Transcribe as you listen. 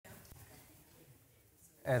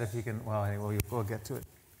Ed, if you can, well, anyway, we'll get to it.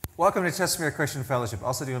 Welcome to Chestermere Christian Fellowship.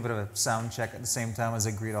 Also doing a bit of a sound check at the same time as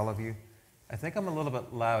I greet all of you. I think I'm a little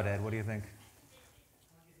bit loud, Ed. What do you think?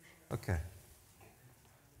 Okay.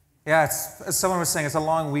 Yeah, as someone was saying, it's a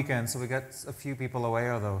long weekend, so we got a few people away,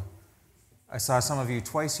 although I saw some of you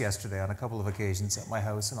twice yesterday on a couple of occasions at my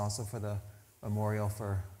house and also for the memorial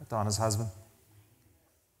for Donna's husband.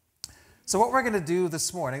 So what we're going to do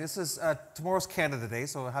this morning, this is tomorrow's Canada Day,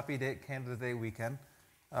 so a happy day, Canada Day weekend.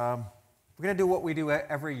 We're going to do what we do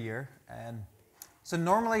every year. And so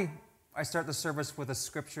normally I start the service with a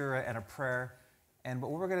scripture and a prayer. But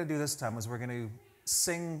what we're going to do this time is we're going to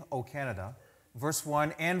sing O Canada, verse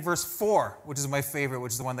 1 and verse 4, which is my favorite,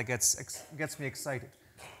 which is the one that gets me excited.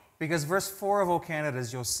 Because verse 4 of O Canada,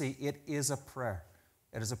 as you'll see, it is a prayer.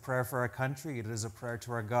 It is a prayer for our country. It is a prayer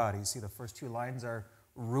to our God. You see the first two lines are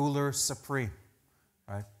ruler supreme,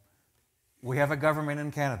 right? We have a government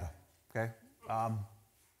in Canada, okay?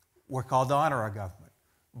 We're called to honor our government.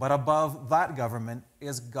 But above that government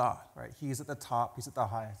is God, right? He's at the top. He's at the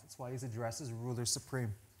highest. That's why he's addressed as ruler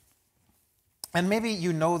supreme. And maybe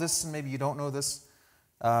you know this and maybe you don't know this.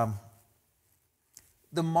 The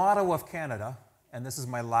motto of Canada, and this is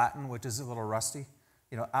my Latin, which is a little rusty,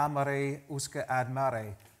 amare usque ad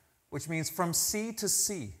mare, which means from sea to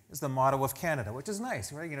sea is the motto of Canada, which is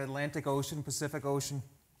nice, right? Atlantic Ocean, Pacific Ocean.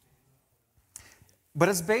 But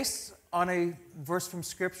it's based on a verse from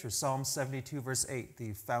Scripture, Psalm 72, verse 8.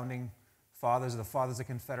 The founding fathers, or the fathers of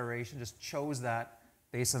Confederation, just chose that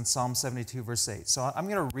based on Psalm 72, verse 8. So I'm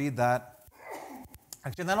going to read that.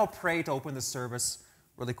 Actually, and then I'll pray to open the service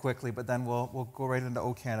really quickly, but then we'll go right into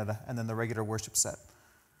O Canada and then the regular worship set.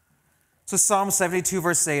 So Psalm 72,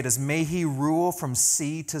 verse 8 is, may he rule from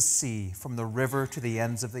sea to sea, from the river to the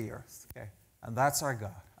ends of the earth. Okay? And that's our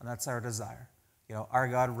God, and that's our desire. Our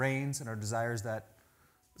God reigns, and our desire is that,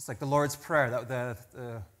 it's like the Lord's Prayer,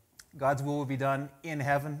 that God's will be done in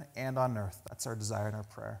heaven and on earth. That's our desire and our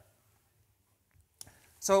prayer.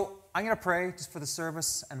 So I'm going to pray just for the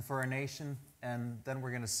service and for our nation, and then we're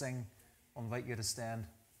going to sing. I'll invite you to stand.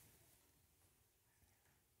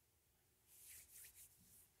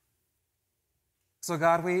 So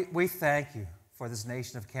God, we thank you for this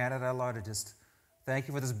nation of Canada, Lord. I just thank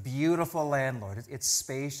you for this beautiful land, Lord. It's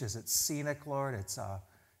spacious, it's scenic, Lord. It's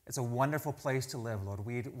a wonderful place to live, Lord.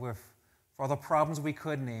 For all the problems we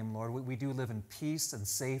could name, Lord, we do live in peace and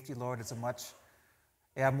safety, Lord. It's a much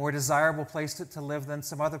more desirable place to live than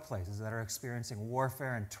some other places that are experiencing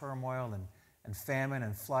warfare and turmoil and famine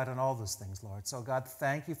and flood and all those things, Lord. So God,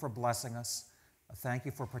 thank you for blessing us. Thank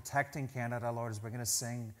you for protecting Canada, Lord, as we're going to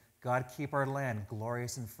sing, God, keep our land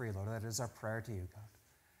glorious and free, Lord. That is our prayer to you, God.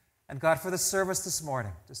 And God, for the service this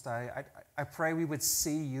morning, I pray we would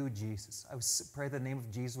see you, Jesus. I pray the name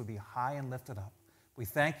of Jesus would be high and lifted up. We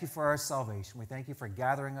thank you for our salvation. We thank you for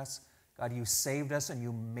gathering us. God, you saved us and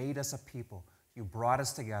you made us a people. You brought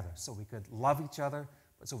us together so we could love each other,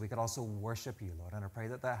 but so we could also worship you, Lord. And I pray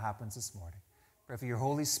that happens this morning. Pray for your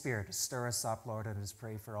Holy Spirit to stir us up, Lord, and just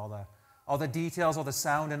pray for all the details, all the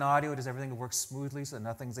sound and audio, does everything work smoothly so that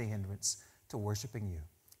nothing's a hindrance to worshiping you.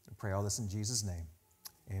 I pray all this in Jesus' name.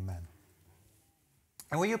 Amen.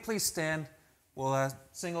 And will you please stand? We'll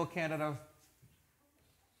sing O Canada,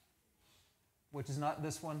 which is not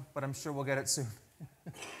this one, but I'm sure we'll get it soon.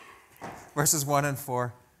 Verses 1 and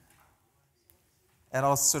 4. And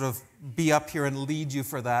I'll sort of be up here and lead you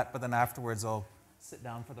for that, but then afterwards I'll sit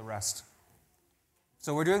down for the rest.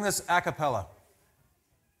 So we're doing this a cappella.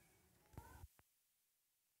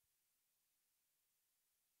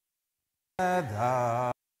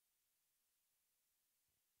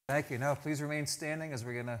 Thank you. Now, please remain standing as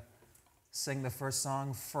we're going to sing the first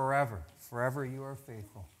song, Forever. Forever you are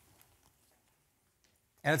faithful.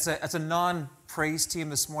 And it's a non-praise team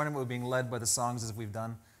this morning. We're being led by the songs as we've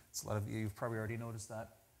done. It's a lot of you've probably already noticed that.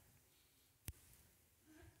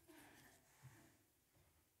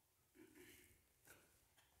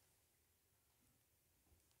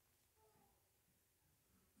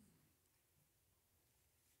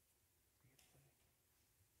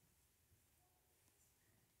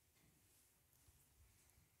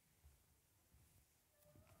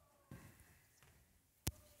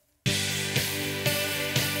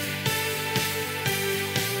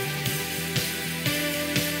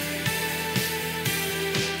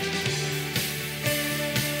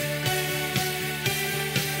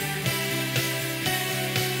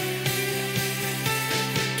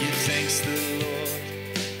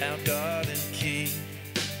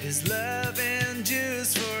 His love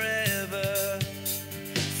endures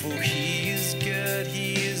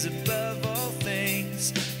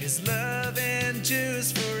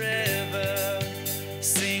forever.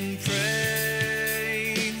 Sing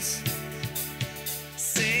praise.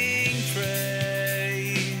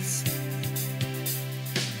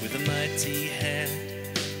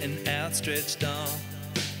 stretched on.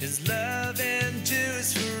 His love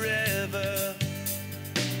endures forever.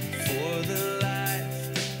 For the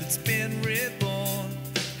life that's been reborn,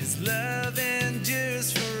 His love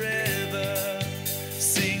endures forever.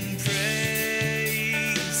 Sing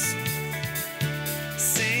praise,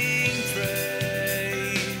 sing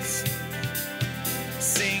praise,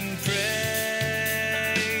 sing praise,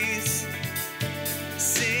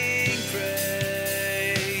 sing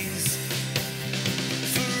praise.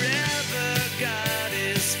 Forever God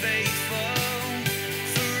is faithful,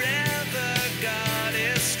 forever God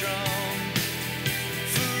is strong,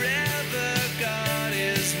 forever God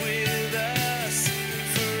is with us,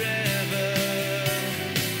 forever.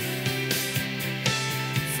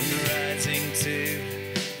 From the rising to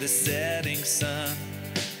the setting sun,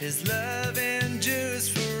 His love endures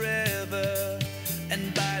forever.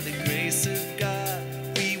 And by the grace of God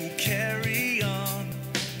we will carry on.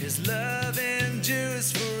 His love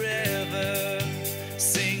endures forever.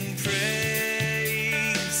 Sing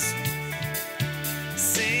praise,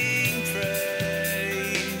 sing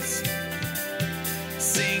praise,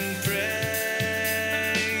 sing praise,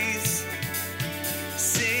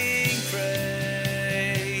 sing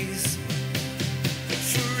praise.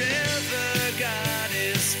 Forever God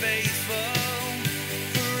is faithful,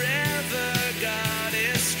 forever God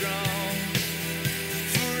is strong,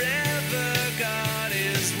 forever God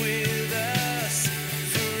is with us,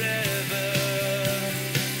 forever.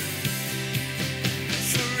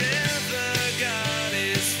 Forever God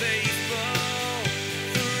is faithful,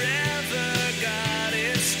 forever God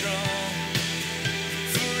is strong,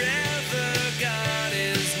 forever God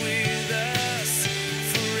is with us,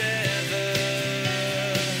 forever,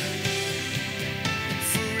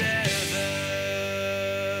 forever.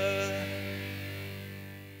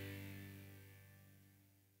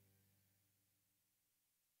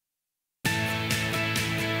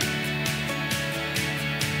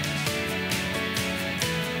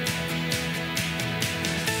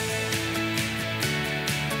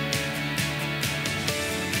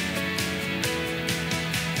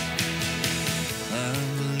 I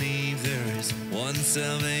believe there is one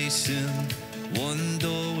salvation, one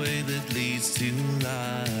doorway that leads to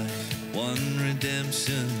life, one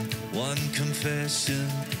redemption, one confession.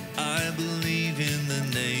 I believe in the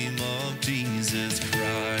name of Jesus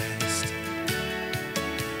Christ.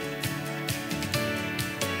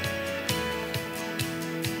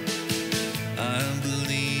 I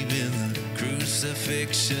believe in the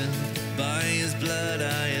crucifixion. By His blood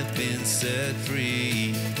I have been set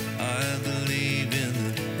free. I believe in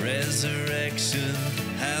the resurrection.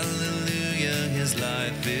 Hallelujah, His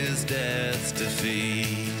life is death's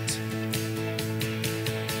defeat.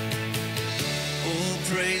 Oh,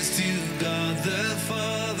 praise to God the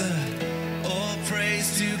Father. Oh,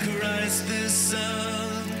 praise to Christ the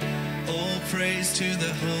Son. Oh, praise to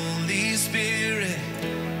the Holy Spirit.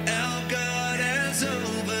 Our God has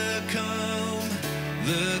overcome.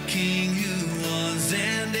 The King who was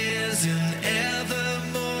and is and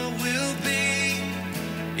evermore will be.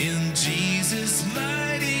 In Jesus'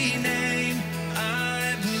 mighty name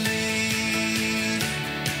I believe.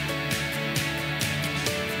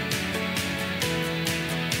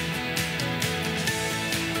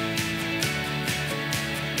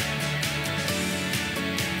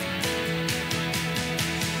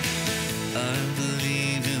 I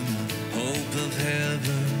believe in the hope of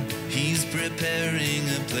heaven. He's preparing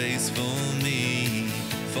a place for me,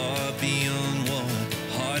 far beyond what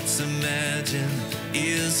hearts imagine,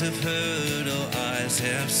 ears have heard, or eyes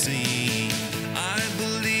have seen. I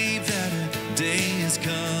believe that a day is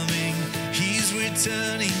coming. He's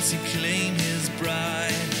returning to claim His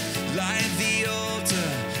bride. Light the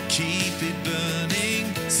altar, keep it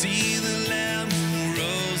burning. See the Lamb who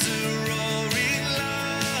rose a roaring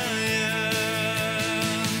lion.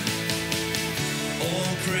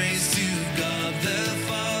 All praise to God the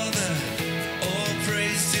Father. All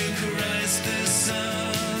praise to Christ the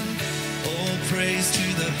Son. All praise to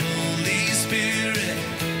the Holy Spirit.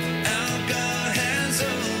 Our God has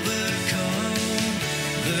overcome.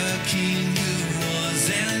 The King who was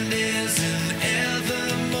and is and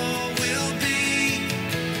evermore will be.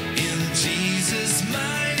 In Jesus'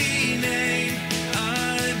 mighty name I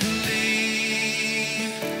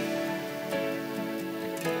believe.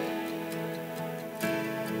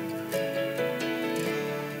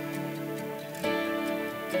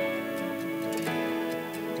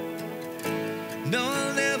 No,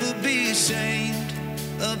 I'll never be ashamed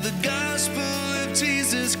of the gospel of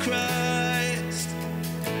Jesus Christ.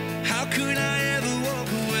 How could I ever walk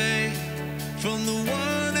away from the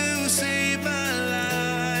one who saved my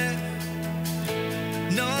life?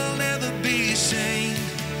 No, I'll never be ashamed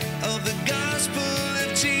of the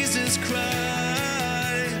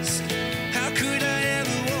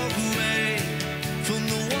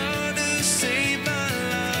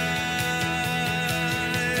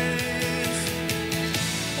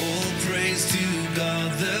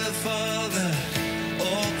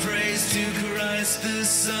the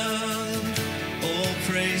Son. All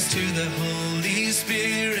praise to the Holy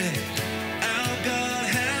Spirit. Our God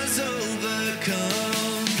has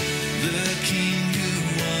overcome. The King who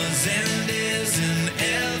was and is and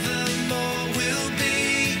evermore will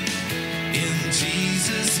be. In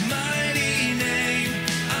Jesus' mighty name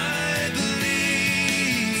I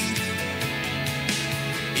believe.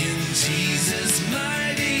 In Jesus'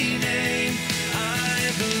 mighty name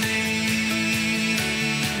I believe.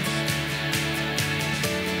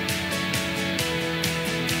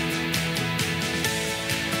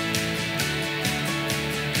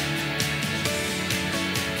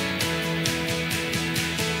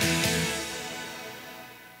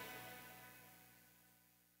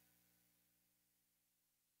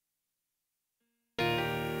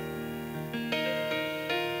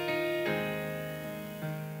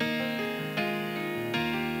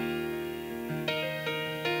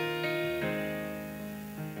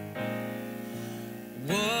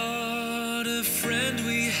 What a friend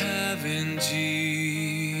we have in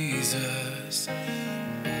Jesus,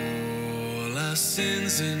 all our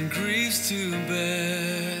sins and griefs to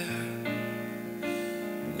bear.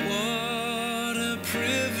 What a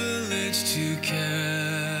privilege to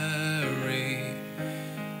carry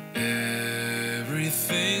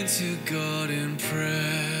everything to God in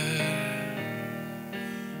prayer.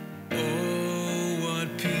 Oh,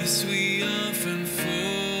 what peace we often forfeit.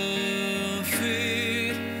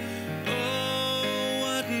 Oh,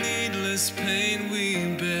 what needless pain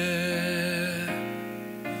we bear.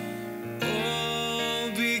 All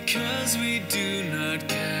because we do not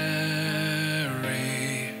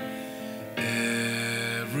carry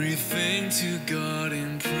everything to God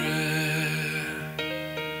in prayer.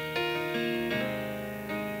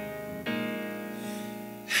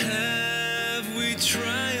 Have we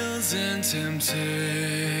trials and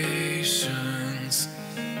temptations?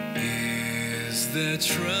 Is there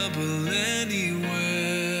trouble anywhere?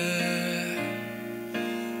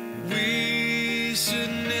 We should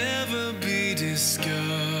never be discouraged.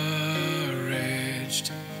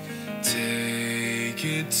 Take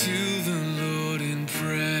it to the Lord in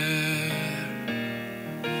prayer.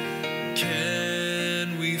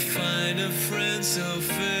 Can we find a friend so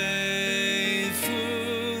faithful,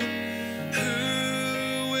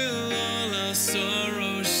 who will all our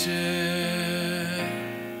sorrow share?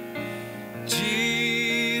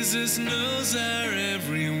 Jesus knows our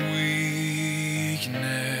every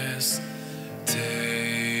weakness.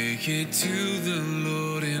 Take it to the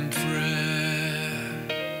Lord in prayer.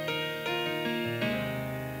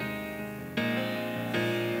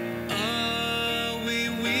 Are we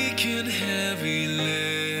weak and heavy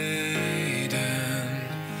laden,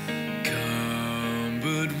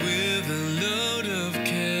 cumbered with a load of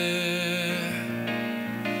care?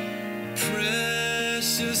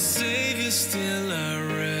 Precious Savior, still our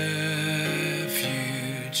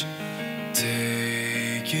refuge.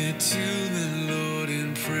 Take it to the Lord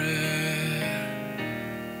in prayer.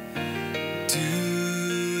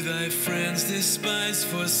 Do thy friends despise,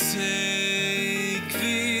 forsake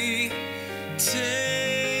thee?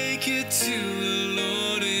 Take it to the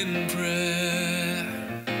Lord in prayer.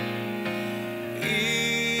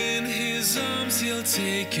 In his arms he'll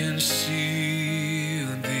take and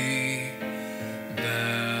shield thee.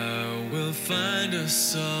 Thou wilt find a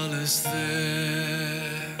solace there.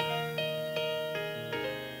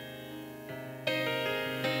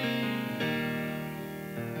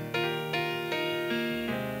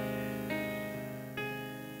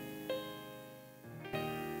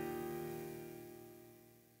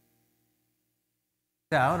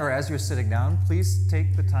 Down, or as you're sitting down, please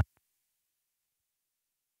take the time.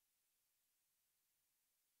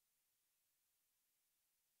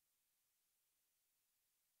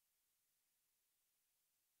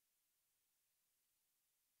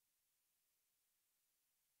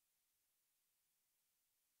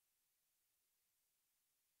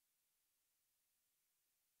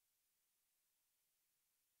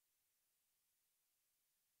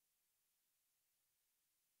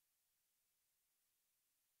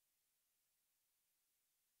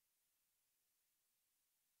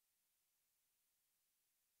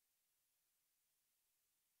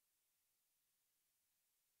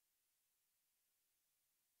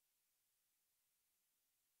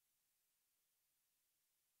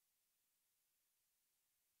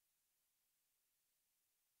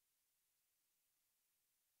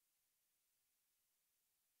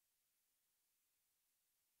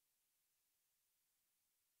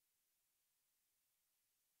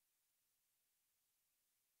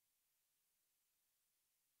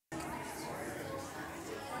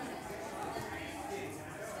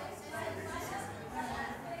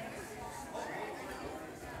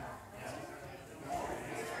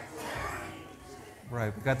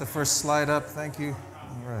 Right, we got the first slide up. Thank you.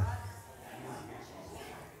 All right.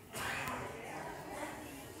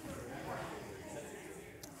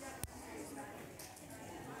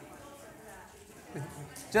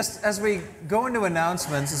 Just as we go into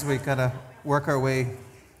announcements, as we kind of work our way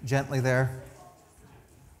gently there,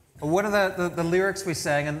 one of the lyrics we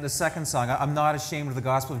sang in the second song, I'm not ashamed of the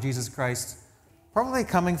gospel of Jesus Christ, probably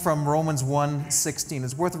coming from Romans 1:16.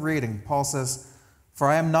 It's worth reading. Paul says, "For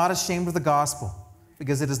I am not ashamed of the gospel,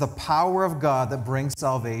 because it is the power of God that brings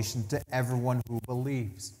salvation to everyone who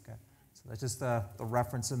believes." Okay, so that's just the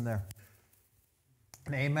reference in there.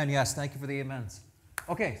 And amen, yes, thank you for the amens.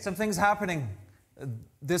 Okay, some things happening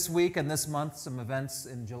this week and this month, some events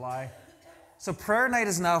in July. So prayer night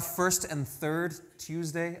is now first and third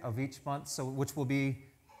Tuesday of each month, so which will be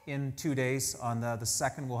in 2 days. On the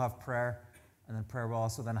second, we'll have prayer, and then prayer will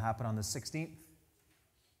also then happen on the 16th.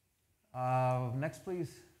 Next,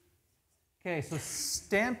 please. Okay, so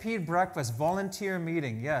Stampede Breakfast, volunteer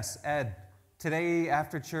meeting. Yes, Ed. Today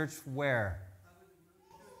after church, where? We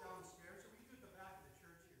do it downstairs, so we do it at the back of the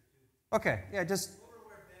church here too. Okay, yeah,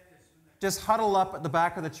 just huddle up at the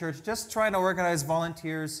back of the church. Just trying to organize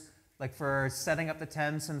volunteers, like for setting up the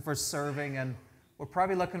tents and for serving. And we're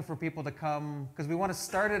probably looking for people to come, because we want to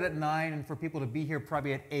start it at 9 and for people to be here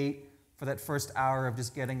probably at 8 for that first hour of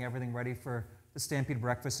just getting everything ready for the Stampede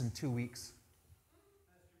Breakfast in 2 weeks.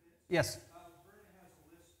 Yes? Verna has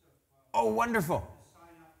a list of Oh, wonderful. sign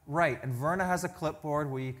up. Right, and Verna has a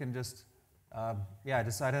clipboard where you can just,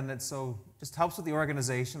 decide on it. So just helps with the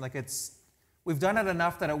organization. Like we've done it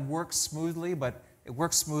enough that it works smoothly, but it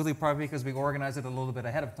works smoothly probably because we organize it a little bit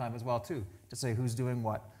ahead of time as well too, to say who's doing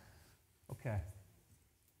what. Okay.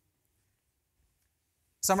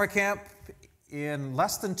 Summer camp in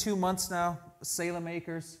less than 2 months now. Salem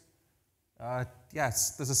Acres.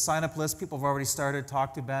 Yes, there's a sign-up list. People have already started.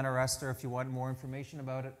 Talk to Ben or Esther if you want more information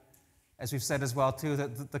about it. As we've said as well too,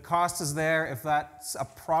 that the cost is there. If that's a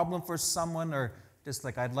problem for someone, or just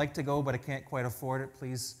like I'd like to go but I can't quite afford it,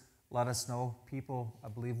 please let us know. People, I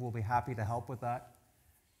believe, will be happy to help with that.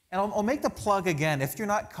 And I'll make the plug again. If you're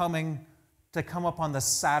not coming, to come up on the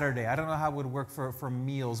Saturday. I don't know how it would work for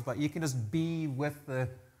meals, but you can just be with the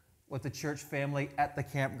church family at the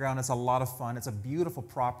campground. It's a lot of fun. It's a beautiful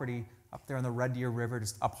property up there on the Red Deer River,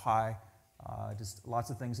 just up high. Just lots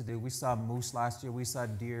of things to do. We saw moose last year. We saw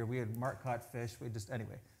deer. We had Mark caught fish.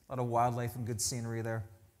 Anyway, a lot of wildlife and good scenery there.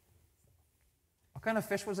 What kind of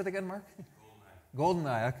fish was it again, Mark?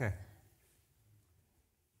 Goldeneye, okay.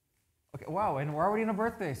 Okay, wow, and we're already in our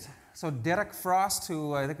birthdays. So Derek Frost,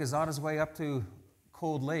 who I think is on his way up to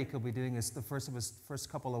Cold Lake, he'll be doing the first of his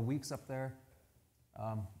first couple of weeks up there.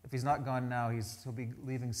 If he's not gone now, he'll be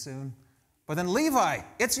leaving soon. But then Levi,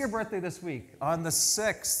 it's your birthday this week on the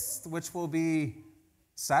 6th, which will be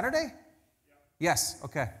Saturday? Yep. Yes,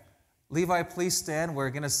 okay. Levi, please stand. We're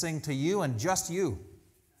going to sing to you and just you.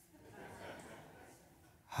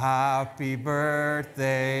 Happy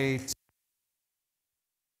birthday to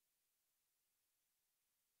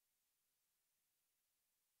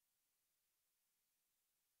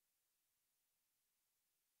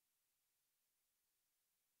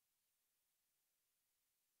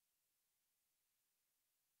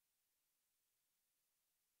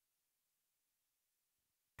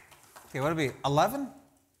Okay, what would it be? 11?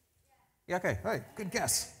 Yeah, okay. All right, good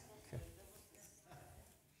guess.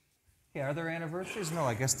 Okay, are there anniversaries? No,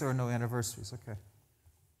 I guess there are no anniversaries. Okay.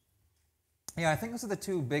 Yeah, I think those are the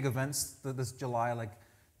two big events this July. Like,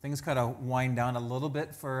 things kind of wind down a little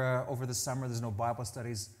bit for over the summer. There's no Bible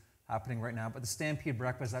studies happening right now. But the Stampede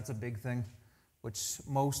Breakfast, that's a big thing, which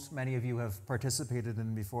many of you have participated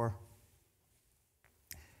in before.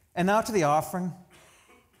 And now to the offering.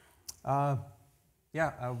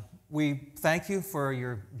 We thank you for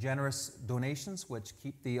your generous donations, which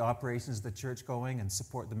keep the operations of the church going and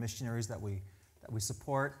support the missionaries that we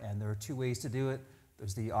support. And there are two ways to do it.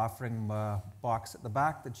 There's the offering box at the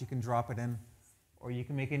back that you can drop it in, or you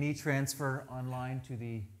can make an e-transfer online to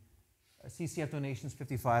the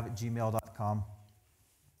ccfdonations55@gmail.com.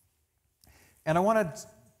 And I wanted,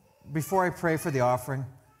 before I pray for the offering,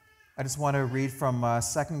 I just want to read from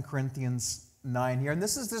 2 Corinthians 9 here. And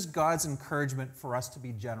this is just God's encouragement for us to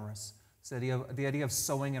be generous. It's the idea of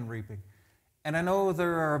sowing and reaping. And I know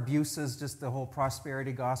there are abuses, just the whole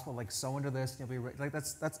prosperity gospel, like sow into this, you'll be rich. Like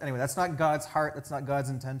anyway, that's not God's heart, that's not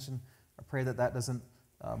God's intention. I pray that doesn't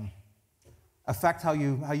affect how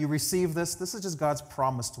you receive this. This is just God's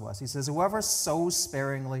promise to us. He says, whoever sows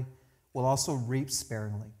sparingly will also reap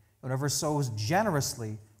sparingly. Whoever sows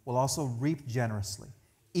generously will also reap generously.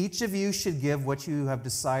 Each of you should give what you have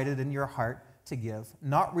decided in your heart to give,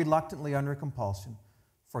 not reluctantly under compulsion,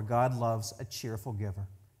 for God loves a cheerful giver.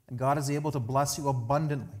 And God is able to bless you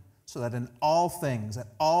abundantly, so that in all things, at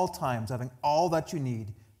all times, having all that you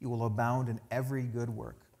need, you will abound in every good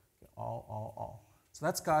work. All. So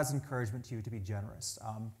that's God's encouragement to you to be generous.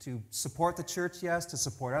 To support the church, yes, to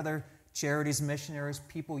support other charities, missionaries,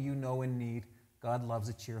 people you know in need. God loves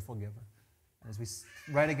a cheerful giver. And as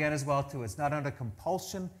we read again as well, too, it's not under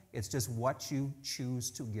compulsion, it's just what you choose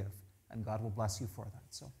to give. And God will bless you for that.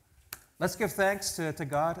 So let's give thanks to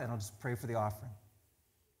God, and I'll just pray for the offering.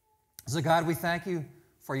 So God, we thank you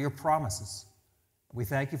for your promises. We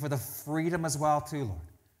thank you for the freedom as well, too, Lord.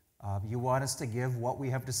 You want us to give what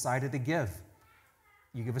we have decided to give.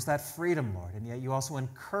 You give us that freedom, Lord, and yet you also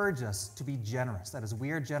encourage us to be generous. That as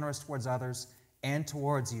we are generous towards others and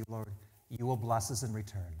towards you, Lord, you will bless us in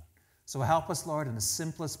return. So help us, Lord, in the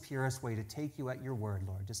simplest, purest way to take you at your word,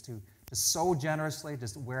 Lord, just to sow generously,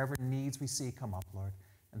 just wherever needs we see come up, Lord.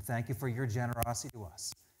 And thank you for your generosity to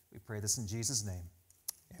us. We pray this in Jesus' name.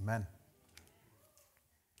 Amen.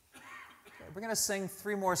 Okay, we're going to sing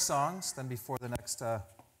 3 more songs then before the next...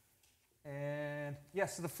 And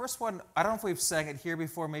yes, so the first one, I don't know if we've sang it here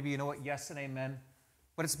before. Maybe you know it, Yes and Amen.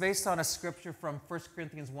 But it's based on a scripture from 1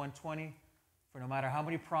 Corinthians 1:20. For no matter how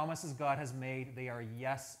many promises God has made, they are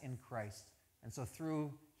yes in Christ. And so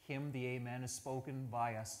through him, the Amen is spoken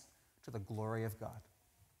by us to the glory of God.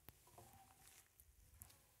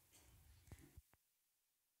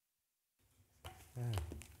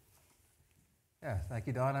 Yeah, thank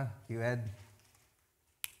you, Donna. Thank you, Ed.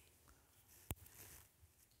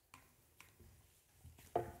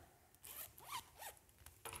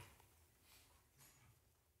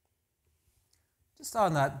 Just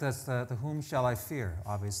on that, that's the whom shall I fear?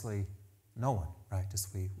 Obviously, no one, right?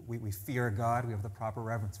 Just we fear God, we have the proper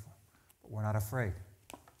reverence for him, but we're not afraid.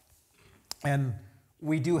 And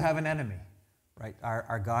we do have an enemy, right?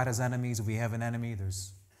 Our God has enemies, we have an enemy,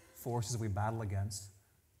 there's forces we battle against,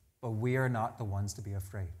 but we are not the ones to be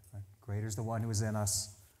afraid. Right? Greater is the one who is in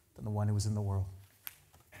us than the one who is in the world.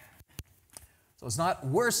 So it's not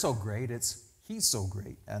we're so great, it's he's so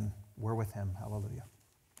great, and we're with him. Hallelujah.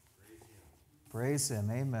 Praise him.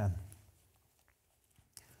 Amen.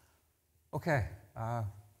 Okay. I'd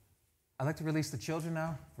like to release the children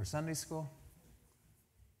now for Sunday school.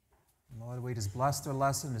 Lord, we just bless their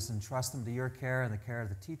lesson, just entrust them to your care and the care of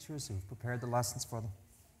the teachers who've prepared the lessons for them.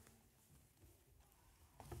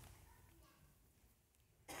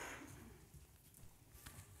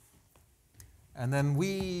 And then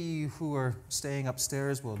we who are staying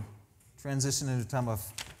upstairs will transition into a time of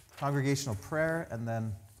congregational prayer and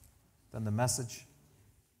then the message.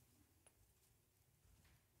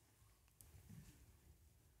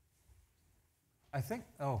 I think,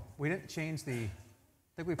 we didn't change I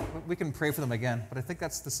think we can pray for them again, but I think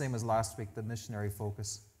that's the same as last week, the missionary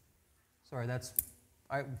focus. Sorry, that's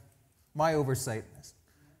my oversight.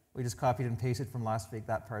 We just copied and pasted from last week,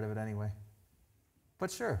 that part of it anyway.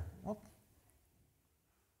 But sure, well,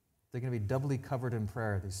 they're going to be doubly covered in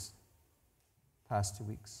prayer these past 2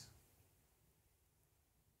 weeks.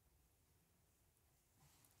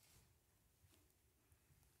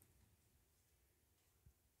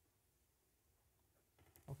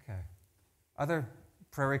 Okay. Other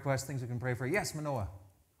prayer requests, things we can pray for? Yes, Manoah.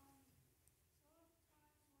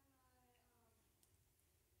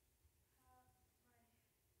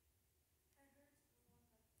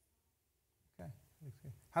 Okay.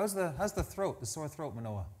 How's the throat, the sore throat,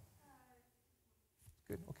 Manoah?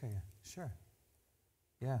 Good. Okay. Yeah. Sure.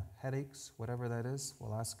 Yeah. Headaches, whatever that is,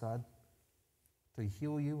 we'll ask God to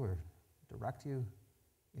heal you or direct you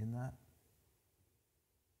in that.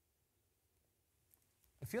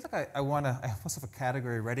 I feel like I almost have a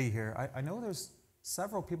category ready here. I know there's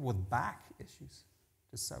several people with back issues.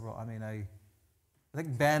 Just several. I mean, I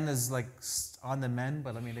think Ben is like on the mend,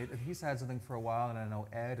 but I mean, he's had something for a while, and I know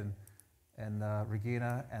Ed and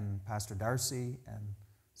Regina and Pastor Darcy, and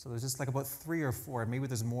so there's just like about 3 or 4. Maybe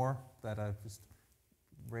there's more that just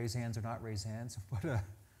raise hands or not raise hands, but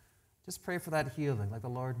just pray for that healing, like the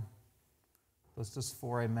Lord. Those just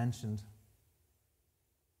 4 I mentioned.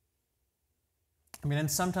 I mean,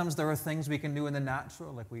 and sometimes there are things we can do in the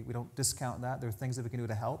natural, like we don't discount that. There are things that we can do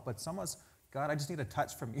to help, but someone's, God, I just need a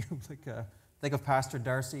touch from you. Think of Pastor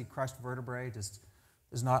Darcy, crushed vertebrae.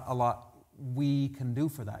 There's not a lot we can do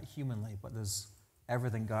for that humanly, but there's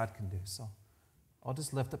everything God can do. So I'll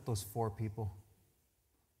just lift up those 4 people,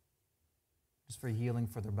 just for healing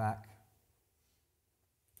for their back.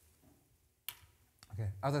 Okay,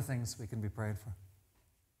 other things we can be praying for.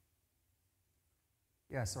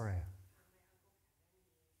 Yeah, sorry.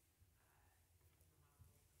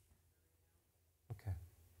 Okay.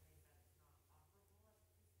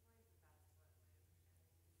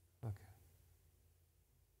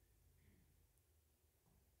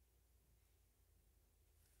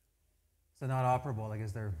 So not operable, like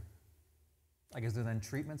is there then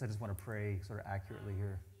treatments? I just want to pray sort of accurately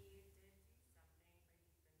here.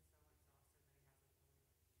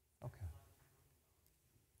 Okay.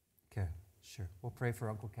 Okay, sure. We'll pray for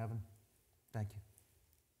Uncle Kevin. Thank you.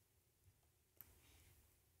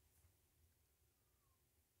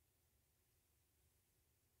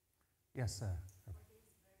 Yes,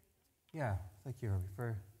 yeah, thank you, Herbie.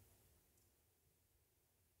 For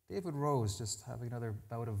David Rose, just having another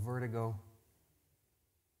bout of vertigo,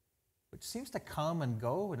 which seems to come and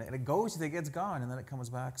go, and it goes, you think it's gone, and then it comes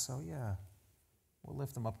back. So, yeah, we'll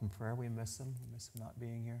lift him up in prayer. We miss him. We miss him not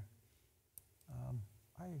being here.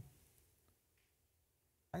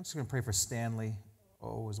 I'm just going to pray for Stanley,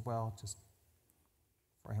 as well, just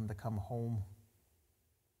for him to come home.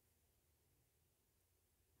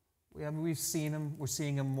 We've seen him. We're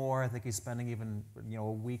seeing him more. I think he's spending even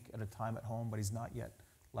a week at a time at home, but he's not yet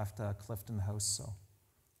left Clifton House. So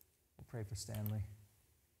we'll pray for Stanley.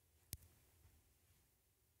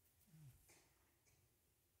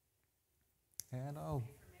 And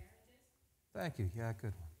thank you. Yeah,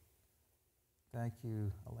 good one. Thank you,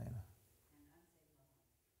 Elena.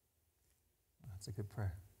 That's a good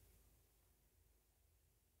prayer.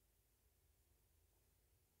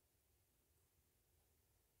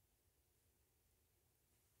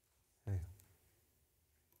 Okay.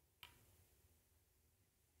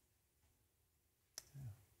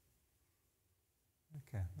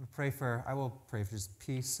 Okay. I will pray for just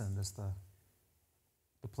peace and just the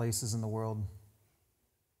places in the world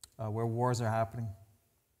where wars are happening.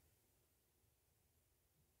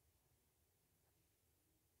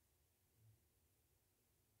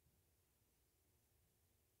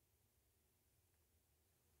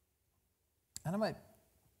 And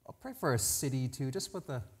I'll pray for a city too, just with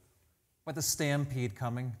the stampede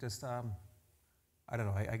coming. Just I don't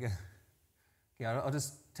know. I guess. Yeah, I'll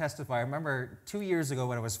just testify. I remember 2 years ago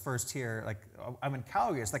when I was first here. Like I'm in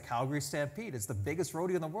Calgary. It's the Calgary Stampede. It's the biggest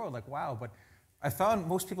rodeo in the world. Like wow. But I found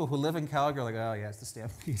most people who live in Calgary are like, oh yeah, it's the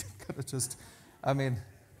Stampede.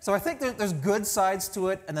 So I think there's good sides to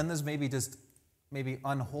it, and then there's maybe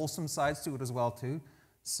unwholesome sides to it as well too.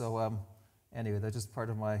 So. Anyway, that's just part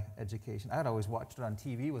of my education. I'd always watched it on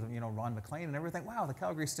TV with Ron McLean and everything. Wow, the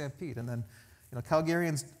Calgary Stampede. And then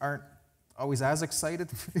Calgarians aren't always as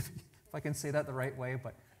excited, if I can say that the right way.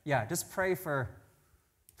 But yeah, just pray for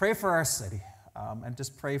our city, and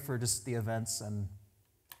just pray for just the events and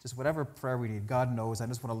just whatever prayer we need. God knows. I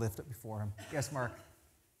just want to lift it before Him. Yes, Mark.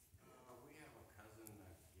 We have a cousin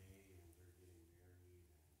that's gay, and they're getting married, and we're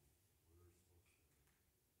supposed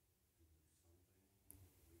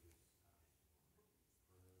to do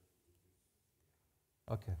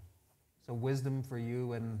something. Okay. So wisdom for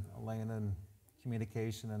you and Elena and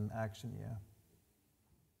communication and action, yeah.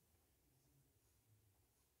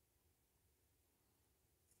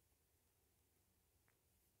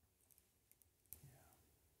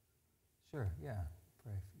 Sure, yeah.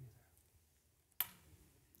 Pray for you there.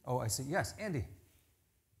 Oh, I see. Yes, Andy.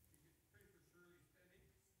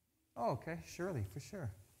 Oh, okay. Shirley, for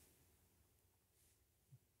sure.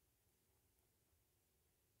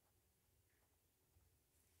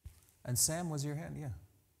 And Sam, was your hand? Yeah.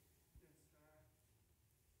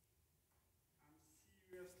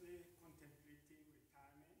 Yes, I'm seriously contemplating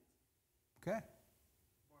retirement. Okay.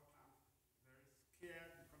 But I'm very scared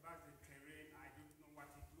because that's the terrain. I don't know what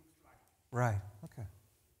it looks like. Right. Okay. I'm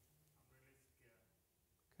really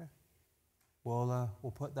scared. Okay.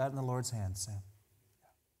 We'll put that in the Lord's hands, Sam.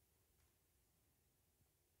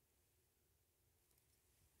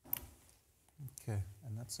 Okay,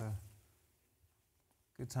 and that's a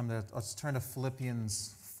good time let's turn to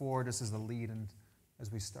Philippians 4 just as the lead and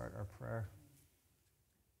as we start our prayer.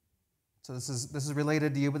 So this is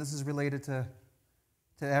related to you, but this is related to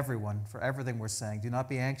everyone, for everything we're saying. Do not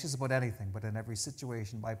be anxious about anything, but in every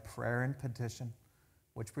situation, by prayer and petition,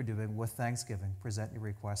 which we're doing with thanksgiving, present your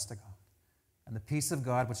requests to God. And the peace of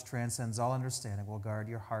God, which transcends all understanding, will guard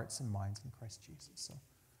your hearts and minds in Christ Jesus.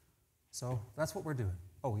 So that's what we're doing.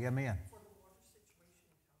 Oh, yeah, man. For the water situation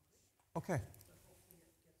in Calgary, Okay. but hopefully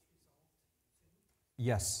it gets resolved soon.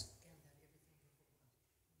 Yes. And that everything will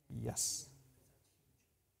go well. Yes.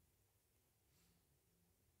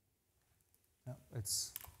 No,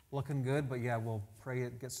 it's looking good, but yeah, we'll pray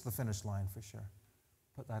it gets to the finish line for sure.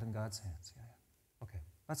 Put that in God's hands. Yeah. Okay,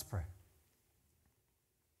 let's pray.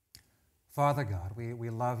 Father God, we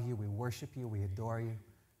love you, we worship you, we adore you.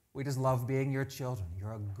 We just love being your children.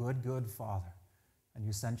 You're a good, good Father. And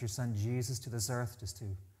you sent your Son Jesus to this earth just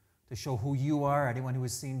to show who you are. Anyone who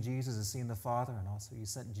has seen Jesus has seen the Father. And also you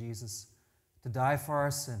sent Jesus to die for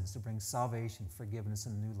our sins, to bring salvation, forgiveness,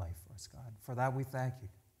 and a new life for us, God. For that we thank you.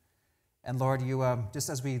 And Lord, you, just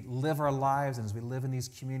as we live our lives and as we live in these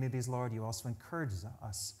communities, Lord, you also encourage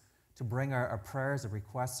us to bring our prayers, our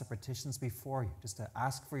requests, our petitions before you, just to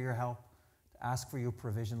ask for your help, to ask for your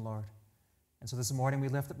provision, Lord. And so this morning we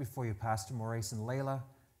lift up before you Pastor Maurice and Layla,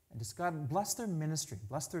 and just, God, bless their ministry,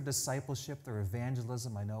 bless their discipleship, their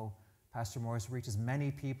evangelism. I know Pastor Maurice reaches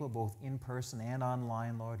many people, both in person and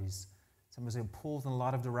online, Lord. He's sometimes pulled in a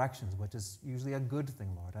lot of directions, which is usually a good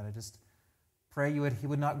thing, Lord. And I just pray he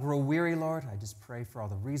would not grow weary, Lord. I just pray for all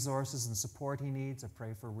the resources and support he needs. I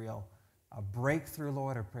pray for real breakthrough,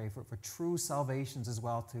 Lord. I pray for true salvations as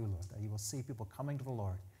well, too, Lord, that you will see people coming to the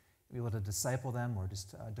Lord, be able to disciple them or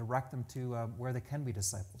just direct them to where they can be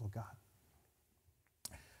discipled, oh God.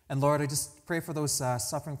 And Lord, I just pray for those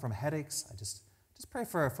suffering from headaches. I just pray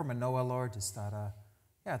for Manoah, Lord, just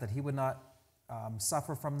that he would not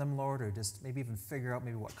suffer from them, Lord, or just maybe even figure out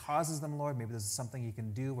maybe what causes them, Lord. Maybe there's something you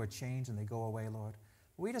can do or change and they go away, Lord.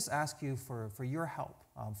 We just ask you for your help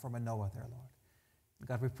for Manoah there, Lord.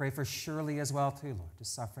 God, we pray for Shirley as well, too, Lord,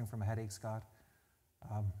 just suffering from headaches, God.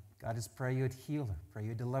 God, just pray you would heal her, pray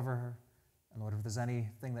you deliver her. And Lord, if there's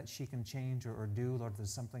anything that she can change or do, Lord, if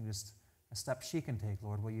there's something, just a step she can take,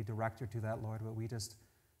 Lord, will you direct her to that, Lord? But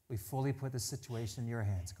we fully put this situation in your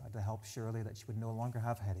hands, God, to help Shirley that she would no longer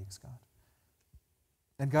have headaches, God.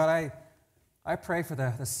 And God, I pray for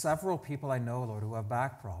the several people I know, Lord, who have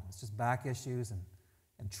back problems, just back issues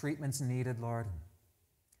and treatments needed, Lord. And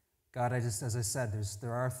God, as I said,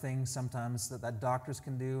 there are things sometimes that doctors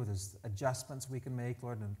can do. There's adjustments we can make,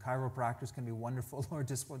 Lord, and chiropractors can be wonderful, Lord,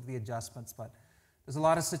 just for the adjustments. But there's a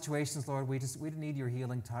lot of situations, Lord, we need your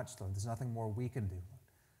healing touch, Lord. There's nothing more we can do, Lord.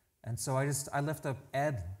 And so I lift up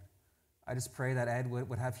Ed. I just pray that Ed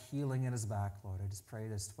would have healing in his back, Lord. I just pray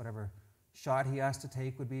that whatever shot he has to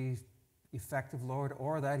take would be effective, Lord,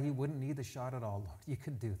 or that he wouldn't need the shot at all, Lord. You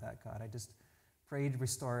could do that, God. I just pray to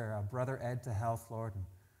restore Brother Ed to health, Lord.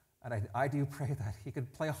 And I do pray that he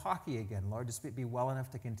could play hockey again, Lord, just be well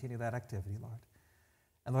enough to continue that activity, Lord.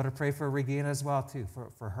 And Lord, I pray for Regina as well, too,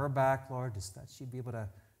 for her back, Lord, just that she'd be able to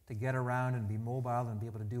get around and be mobile and be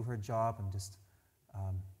able to do her job and just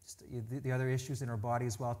the other issues in her body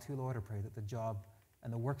as well, too, Lord. I pray that the job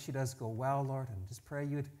and the work she does go well, Lord, and just pray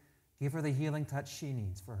you'd give her the healing touch she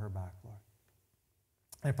needs for her back, Lord.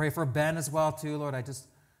 And I pray for Ben as well, too, Lord. I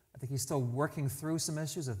think he's still working through some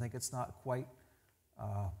issues. I think it's not quite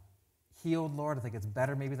healed, Lord. I think it's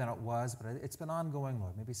better maybe than it was, but it's been ongoing,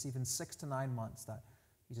 Lord. Maybe it's even 6 to 9 months that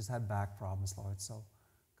he just had back problems, Lord. So,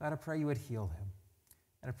 God, I pray you would heal him.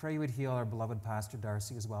 And I pray you would heal our beloved Pastor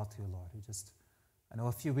Darcy as well, too, Lord, I know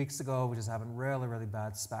a few weeks ago we just having really, really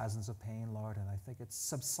bad spasms of pain, Lord, and I think it's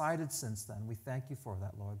subsided since then. We thank you for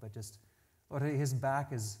that, Lord. But just, Lord, his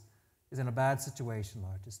back is in a bad situation,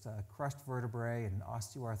 Lord. Just crushed vertebrae and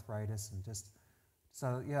osteoarthritis and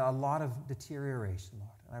a lot of deterioration,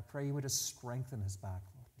 Lord. And I pray you would just strengthen his back,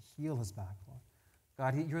 Lord, heal his back, Lord.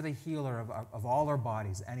 God, you're the healer of all our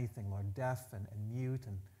bodies, anything, Lord, deaf and mute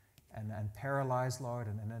and paralyzed, Lord,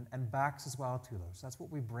 and backs as well, too, Lord. So that's what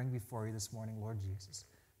we bring before you this morning, Lord Jesus,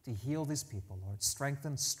 to heal these people, Lord.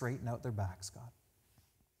 Strengthen, straighten out their backs, God.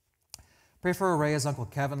 Pray for Araya's Uncle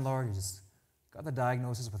Kevin, Lord. He just got the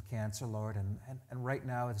diagnosis with cancer, Lord, and right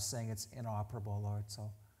now it's saying it's inoperable, Lord. So,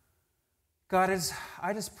 God,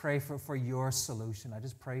 I just pray for your solution. I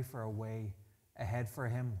just pray for a way ahead for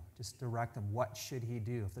him. Just direct him. What should he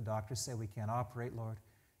do? If the doctors say we can't operate, Lord,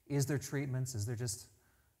 is there treatments? Is there just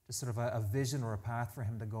sort of a vision or a path for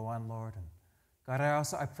him to go on, Lord? And God,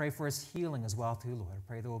 I pray for his healing as well, too, Lord. I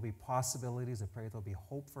pray there will be possibilities. I pray there will be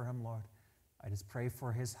hope for him, Lord. I just pray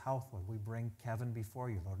for his health, Lord. We bring Kevin before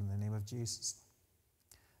you, Lord, in the name of Jesus.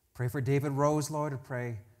 Pray for David Rose, Lord. I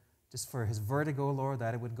pray just for his vertigo, Lord,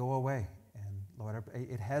 that it would go away. And, Lord,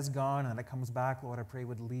 it has gone and it comes back, Lord. I pray it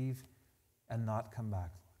would leave and not come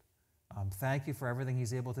back, Lord. Thank you for everything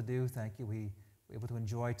he's able to do. Thank you. We were able to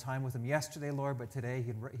enjoy time with him yesterday, Lord, but today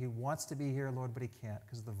he wants to be here, Lord, but he can't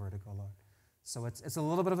because of the vertigo, Lord. So it's a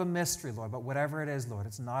little bit of a mystery, Lord, but whatever it is, Lord,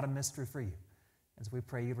 it's not a mystery for you. And so we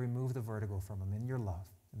pray you remove the vertigo from him in your love,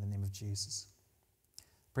 in the name of Jesus.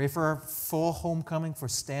 Pray for a full homecoming for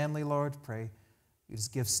Stanley, Lord. Pray you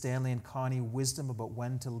just give Stanley and Connie wisdom about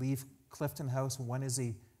when to leave Clifton House, when is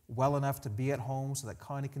he well enough to be at home so that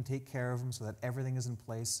Connie can take care of him, so that everything is in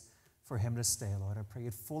place for him to stay, Lord. I pray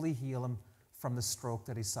you'd fully heal him from the stroke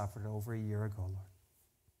that he suffered over a year ago, Lord.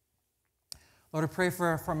 Lord, I pray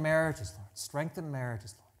for marriages, Lord. Strengthen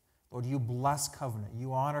marriages, Lord. Lord, you bless covenant.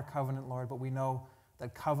 You honor covenant, Lord, but we know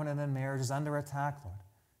that covenant and marriage is under attack, Lord.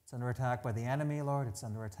 It's under attack by the enemy, Lord. It's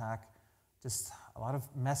under attack. Just a lot of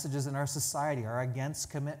messages in our society are against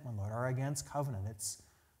commitment, Lord, are against covenant.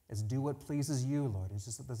 It's do what pleases you, Lord. It's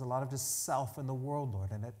just that there's a lot of just self in the world,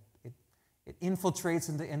 Lord, and it infiltrates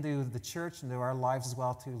into the church, into our lives as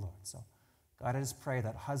well too, Lord. So, God, I just pray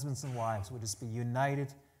that husbands and wives would just be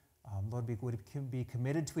united, Lord, would be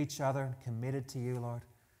committed to each other and committed to you, Lord.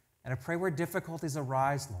 And I pray where difficulties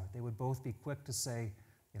arise, Lord, they would both be quick to say,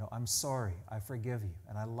 I'm sorry, I forgive you,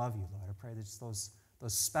 and I love you, Lord. I pray that just those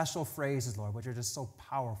special phrases, Lord, which are just so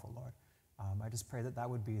powerful, Lord. I just pray that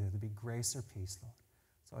would be there. There'd be grace or peace, Lord.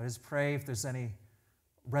 So I just pray if there's any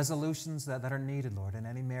resolutions that are needed, Lord, and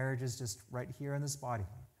any marriages just right here in this body,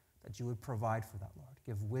 Lord, that you would provide for that, Lord.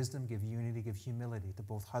 Give wisdom, give unity, give humility to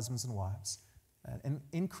both husbands and wives, and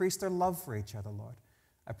increase their love for each other, Lord.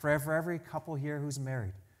 I pray for every couple here who's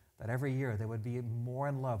married, that every year they would be more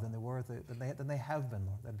in love than they have been,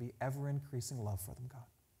 Lord. That'd be ever-increasing love for them, God.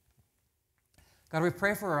 God, we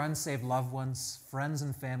pray for our unsaved loved ones, friends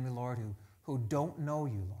and family, Lord, who don't know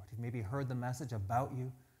you, Lord, who maybe heard the message about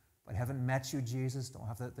you, but haven't met you, Jesus, don't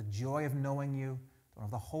have the joy of knowing you, don't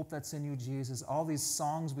have the hope that's in you, Jesus. All these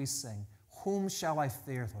songs we sing, whom shall I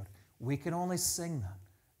fear, Lord? We can only sing that,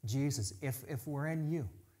 Jesus, if we're in you,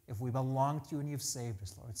 if we belong to you and you've saved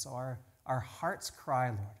us, Lord. So our heart's cry,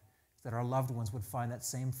 Lord, is that our loved ones would find that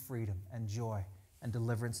same freedom and joy and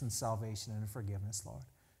deliverance and salvation and forgiveness, Lord.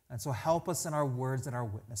 And so help us in our words and our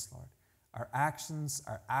witness, Lord. Our actions,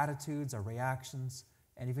 our attitudes, our reactions,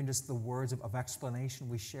 and even just the words of explanation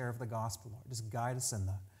we share of the gospel, Lord. Just guide us in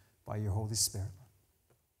that by your Holy Spirit, Lord.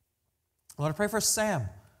 Lord, I pray for Sam,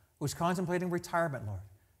 who's contemplating retirement, Lord.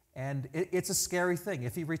 And it's a scary thing.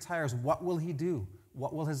 If he retires, what will he do?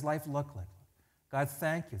 What will his life look like? God,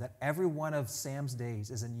 thank you that every one of Sam's days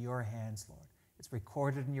is in your hands, Lord. It's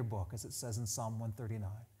recorded in your book, as it says in Psalm 139.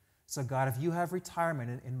 So, God, if you have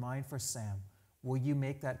retirement in mind for Sam, will you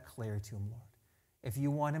make that clear to him, Lord? If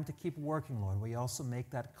you want him to keep working, Lord, will you also make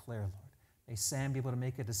that clear, Lord? May Sam be able to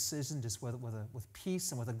make a decision just with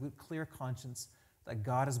peace and with a good, clear conscience that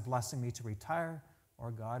God is blessing me to retire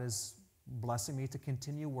or God is blessing me to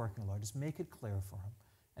continue working, Lord. Just make it clear for him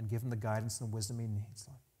and give him the guidance and the wisdom he needs,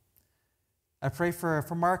 Lord. I pray for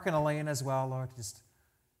Mark and Elaine as well, Lord. Just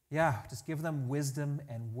give them wisdom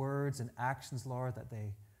and words and actions, Lord, that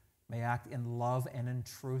they may act in love and in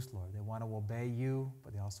truth, Lord. They want to obey you,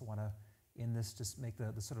 but they also want to, in this, just make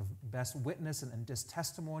the sort of best witness and just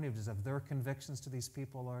testimony of their convictions to these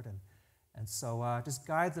people, Lord. And so just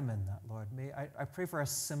guide them in that, Lord. I pray for a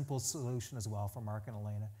simple solution as well for Mark and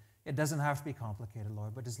Elena. It doesn't have to be complicated,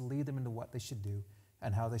 Lord, but just lead them into what they should do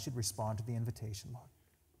and how they should respond to the invitation, Lord.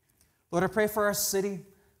 Lord, I pray for our city.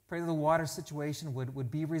 Pray that the water situation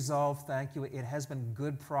would be resolved. Thank you. It has been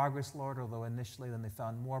good progress, Lord, although initially then they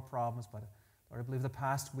found more problems. But Lord, I believe the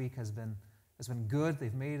past week has been good.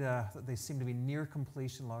 They seem to be near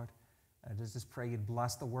completion, Lord. I just pray you'd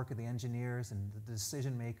bless the work of the engineers and the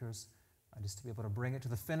decision makers, just to be able to bring it to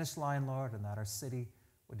the finish line, Lord, and that our city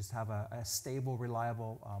would just have a stable,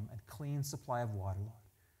 reliable, and clean supply of water, Lord.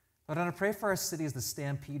 Lord, and I pray for our city as the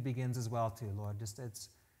stampede begins as well, too, Lord.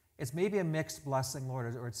 It's maybe a mixed blessing,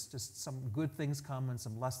 Lord, or it's just some good things come and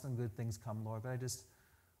some less than good things come, Lord.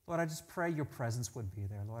 But I just pray your presence would be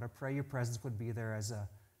there, Lord. I pray your presence would be there as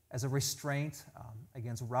a restraint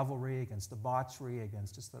against revelry, against debauchery,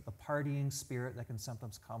 against just the partying spirit that can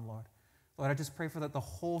sometimes come, Lord. Lord, I just pray for the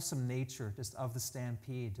wholesome nature just of the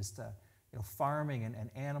stampede, just farming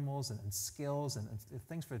and animals and skills and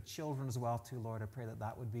things for children as well, too, Lord. I pray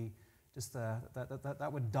that would be just that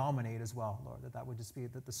would dominate as well, Lord, that would just be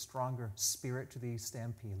the stronger spirit to the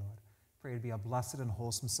stampede, Lord. Pray it be a blessed and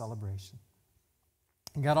wholesome celebration.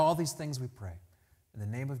 And God, all these things we pray in the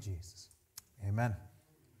name of Jesus. Amen.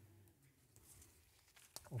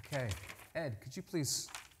 Okay. Ed, could you please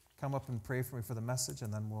come up and pray for me for the message,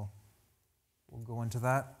 and then we'll go into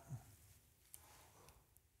that.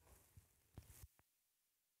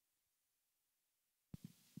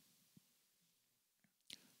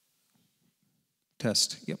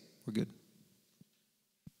 Test. Yep, we're good.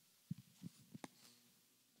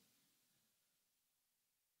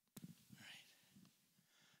 All right.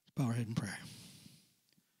 Bow our head in prayer.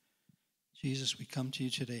 Jesus, we come to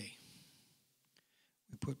you today.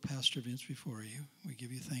 We put Pastor Vince before you. We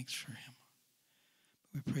give you thanks for him.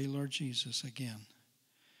 We pray, Lord Jesus, again,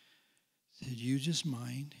 that use his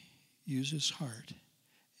mind, use his heart,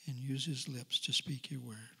 and use his lips to speak your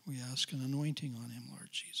word. We ask an anointing on him, Lord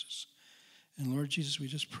Jesus. And Lord Jesus, we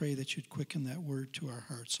just pray that you'd quicken that word to our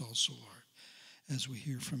hearts also, Lord, as we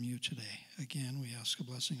hear from you today. Again, we ask a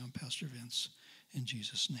blessing on Pastor Vince in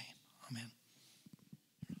Jesus' name. Amen.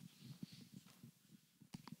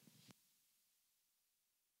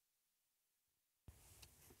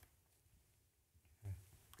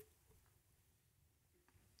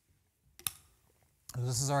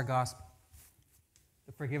 This is our gospel.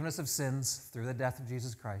 The forgiveness of sins through the death of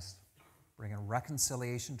Jesus Christ, bringing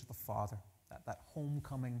reconciliation to the Father, that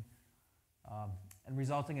homecoming, and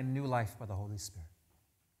resulting in new life by the Holy Spirit.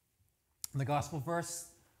 In the gospel verse,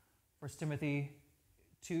 1 Timothy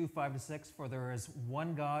 2, 5-6, for there is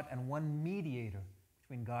one God and one mediator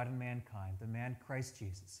between God and mankind, the man Christ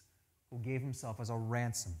Jesus, who gave himself as a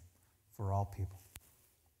ransom for all people.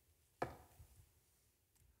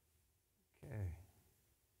 Okay.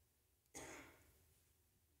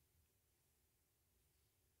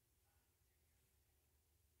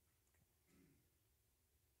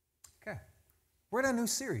 Okay. We're in a new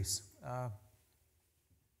series.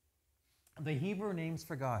 The Hebrew names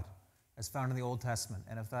for God, as found in the Old Testament.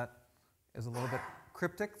 And if that is a little bit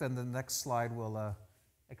cryptic, then the next slide will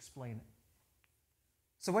explain it.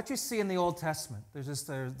 So what you see in the Old Testament, there's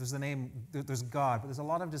the name, there's God, but there's a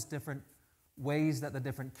lot of just different ways that the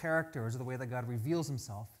different characters, or the way that God reveals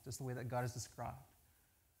himself, just the way that God is described.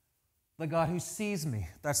 The God who sees me,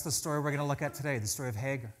 that's the story we're going to look at today, the story of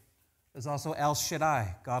Hagar. There's also El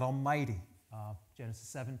Shaddai, God Almighty, Genesis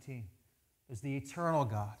 17. There's the eternal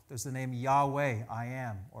God. There's the name Yahweh, I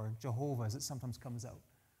am, or Jehovah, as it sometimes comes out.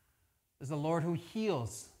 There's the Lord who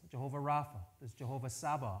heals, Jehovah Rapha. There's Jehovah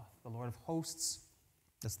Sabaoth, the Lord of hosts.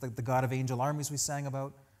 That's the God of angel armies we sang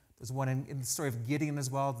about. There's one in the story of Gideon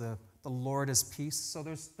as well, the Lord is peace. So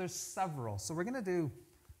there's several. So we're going to do,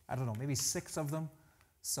 I don't know, maybe 6 of them.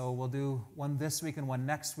 So we'll do one this week and one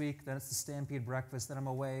next week. Then it's the Stampede Breakfast. Then I'm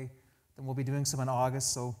away. Then we'll be doing some in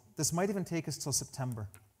August. So this might even take us till September,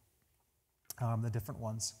 the different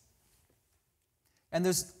ones. And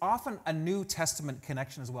there's often a New Testament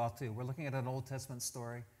connection as well, too. We're looking at an Old Testament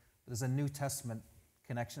story, but there's a New Testament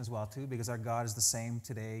connection as well, too, because our God is the same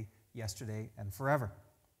today, yesterday, and forever.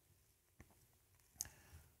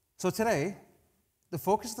 So today, the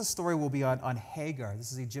focus of the story will be on Hagar.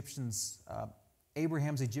 This is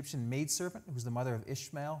Abraham's Egyptian maidservant, who was the mother of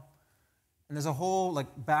Ishmael. And there's a whole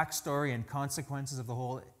backstory and consequences of the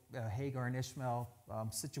whole Hagar and Ishmael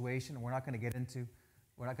situation, and we're not going to get into.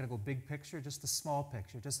 We're not going to go big picture, just the small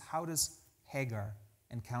picture. Just how does Hagar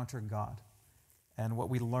encounter God, and what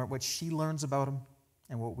we learn, what she learns about him,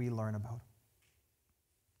 and what we learn about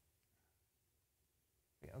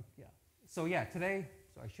him. Yeah. Today.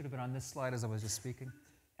 So I should have been on this slide as I was just speaking.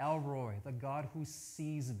 El Roi, the God who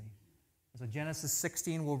sees me. So Genesis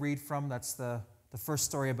 16 we'll read from. That's the first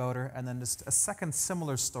story about her. And then just a second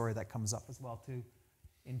similar story that comes up as well, too,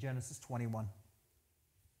 in Genesis 21.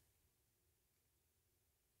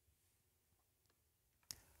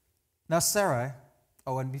 Now Sarai,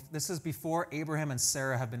 and this is before Abraham and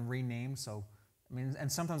Sarah have been renamed. So,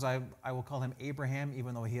 and sometimes I will call him Abraham,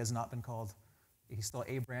 even though he has not been called. He's still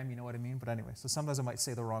Abraham, you know what I mean? But anyway, so sometimes I might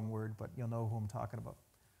say the wrong word, but you'll know who I'm talking about.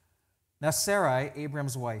 Now Sarai,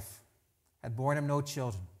 Abraham's wife, had borne him no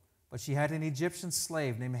children, but she had an Egyptian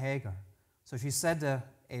slave named Hagar. So she said to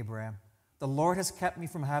Abraham, "The Lord has kept me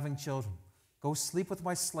from having children. Go sleep with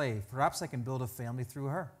my slave. Perhaps I can build a family through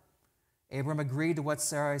her." Abraham agreed to what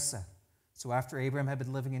Sarai said. So after Abraham had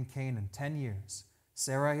been living in Canaan 10 years,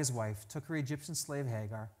 Sarai, his wife, took her Egyptian slave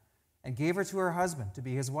Hagar and gave her to her husband to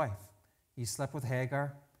be his wife. He slept with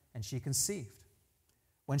Hagar, and she conceived.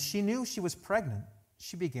 When she knew she was pregnant,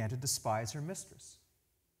 she began to despise her mistress.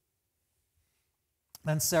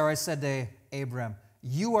 Then Sarai said to Abraham,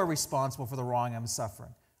 "You are responsible for the wrong I'm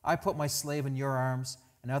suffering. I put my slave in your arms,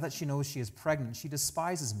 and now that she knows she is pregnant, she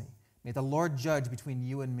despises me. May the Lord judge between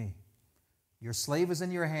you and me." "Your slave is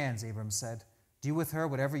in your hands," Abraham said. "Do with her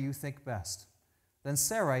whatever you think best." Then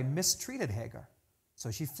Sarai mistreated Hagar,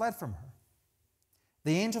 so she fled from her.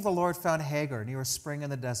 The angel of the Lord found Hagar near a spring in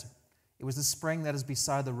the desert. It was the spring that is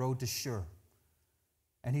beside the road to Shur.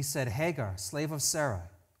 And he said, "Hagar, slave of Sarai,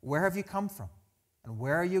 where have you come from? And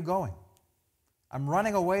where are you going?" "I'm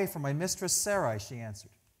running away from my mistress Sarai," she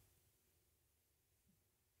answered.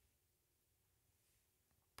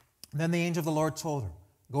 Then the angel of the Lord told her,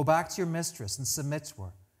 "Go back to your mistress and submit to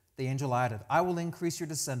her." The angel added, "I will increase your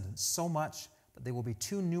descendants so much that they will be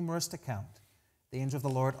too numerous to count." The angel of the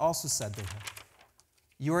Lord also said to her,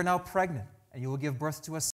 "You are now pregnant, and you will give birth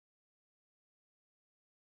to a son.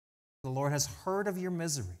 The Lord has heard of your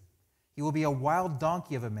misery. He will be a wild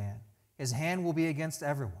donkey of a man. His hand will be against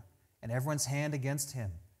everyone, and everyone's hand against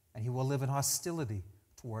him, and he will live in hostility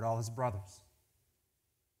toward all his brothers."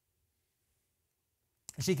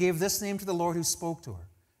 And she gave this name to the Lord who spoke to her: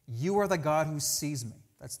 "You are the God who sees me."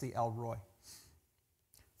 That's the El Roi.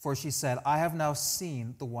 For she said, "I have now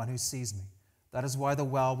seen the one who sees me." That is why the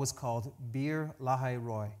well was called Bir Lahai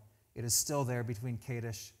Roi. It is still there between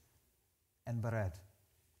Kadesh and Bered.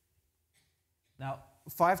 Now,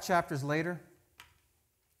 5 chapters later,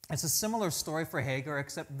 It's a similar story for Hagar,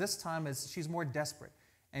 except this time she's more desperate.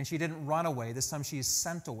 And she didn't run away. This time she is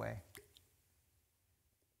sent away.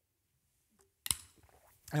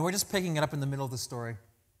 And we're just picking it up in the middle of the story.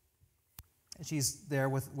 And she's there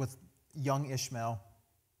with young Ishmael.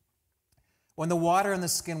 When the water in the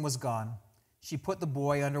skin was gone, she put the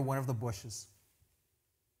boy under one of the bushes.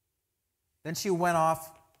 Then she went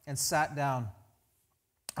off and sat down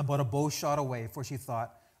about a bow shot away, for she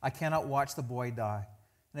thought, I cannot watch the boy die.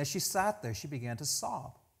 And as she sat there, she began to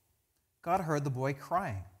sob. God heard the boy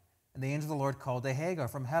crying, and the angel of the Lord called to Hagar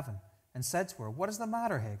from heaven and said to her, What is the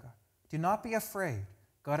matter, Hagar? Do not be afraid.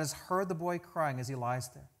 God has heard the boy crying as he lies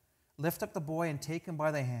there. Lift up the boy and take him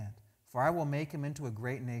by the hand, for I will make him into a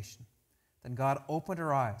great nation. Then God opened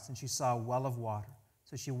her eyes, and she saw a well of water.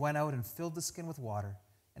 So she went out and filled the skin with water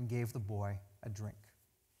and gave the boy a drink.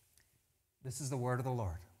 This is the word of the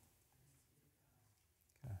Lord.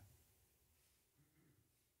 Okay.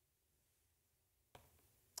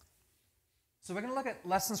 So we're going to look at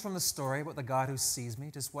lessons from the story about the God who sees me,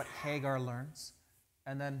 just what Hagar learns,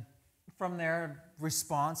 and then from there,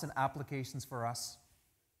 response and applications for us.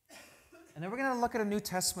 And then we're going to look at a New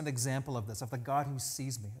Testament example of this, of the God who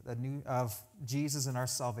sees me, of Jesus and our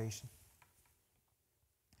salvation.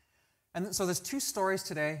 And so there's two stories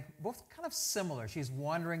today, both kind of similar. She's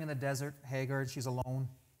wandering in the desert, Hagar, she's alone.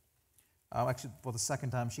 The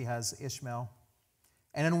second time she has Ishmael.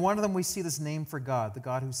 And in one of them we see this name for God, the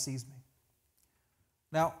God who sees me.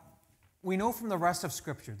 Now, we know from the rest of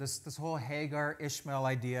Scripture, this whole Hagar, Ishmael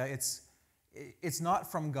idea, it's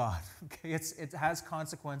not from God. Okay? It has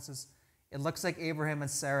consequences. It looks like Abraham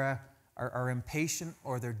and Sarah are impatient,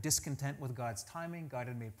 or they're discontent with God's timing. God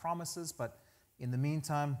had made promises, but in the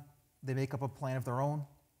meantime, they make up a plan of their own.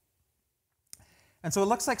 And so it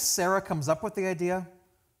looks like Sarah comes up with the idea,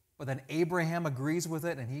 but then Abraham agrees with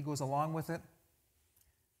it, and he goes along with it.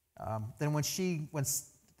 Then when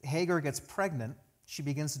Hagar gets pregnant, she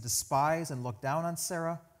begins to despise and look down on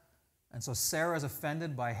Sarah. And so Sarah is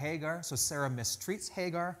offended by Hagar, so Sarah mistreats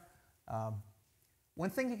Hagar. One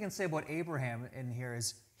thing you can say about Abraham in here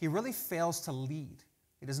is he really fails to lead.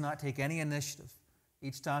 He does not take any initiative.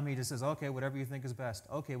 Each time he just says, okay, whatever you think is best.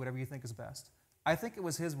 Okay, whatever you think is best. I think it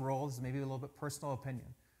was his role, this is maybe a little bit personal opinion,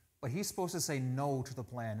 but he's supposed to say no to the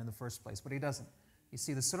plan in the first place, but he doesn't. You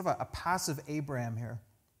see, there's sort of a passive Abraham here.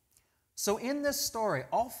 So in this story,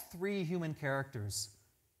 all three human characters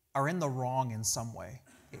are in the wrong in some way.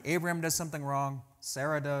 Abraham does something wrong,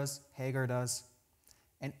 Sarah does, Hagar does.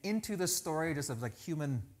 And into this story, just of like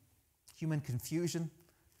human confusion,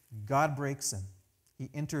 God breaks in. He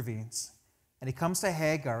intervenes. And he comes to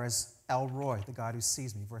Hagar as El Roy, the God who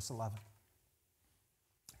sees me, verse 11.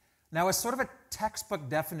 Now, as sort of a textbook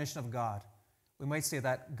definition of God, we might say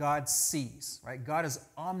that God sees, right? God is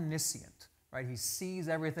omniscient, right? He sees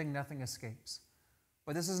everything, nothing escapes.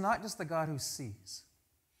 But this is not just the God who sees.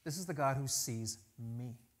 This is the God who sees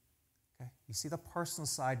me. Okay? You see the personal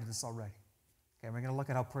side to this already. Okay, we're going to look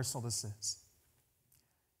at how personal this is.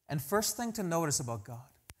 And first thing to notice about God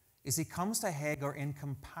is he comes to Hagar in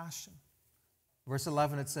compassion. Verse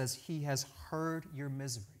 11, it says, he has heard your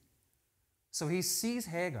misery. So he sees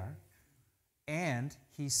Hagar, and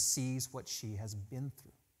he sees what she has been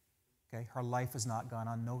through. Okay, her life has not gone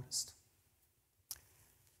unnoticed.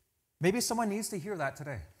 Maybe someone needs to hear that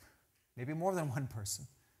today. Maybe more than one person.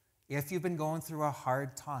 If you've been going through a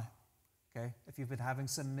hard time, okay, if you've been having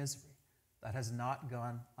some misery, that has not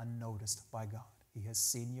gone unnoticed by God. He has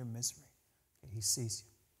seen your misery. Okay, he sees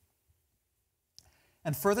you.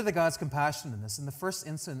 And further to God's compassion in this, in the first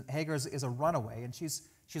incident, Hagar is a runaway, and she's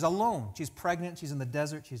alone. She's pregnant. She's in the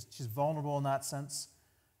desert. She's vulnerable in that sense.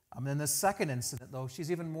 In the second incident, though, she's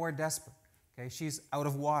even more desperate. Okay, she's out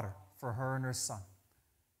of water for her and her son.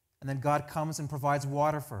 And then God comes and provides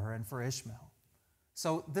water for her and for Ishmael.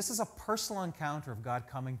 So this is a personal encounter of God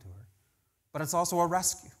coming to her, but it's also a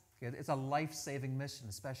rescue. Okay? It's a life-saving mission,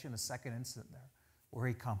 especially in the second incident there, where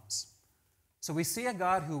he comes. So we see a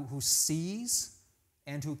God who sees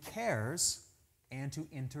and who cares and who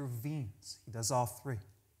intervenes. He does all three.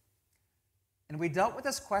 And we dealt with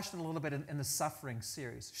this question a little bit in the suffering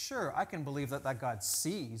series. Sure, I can believe that God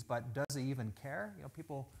sees, but does he even care? You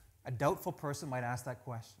know, a doubtful person might ask that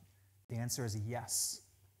question. The answer is yes.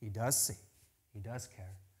 He does see. He does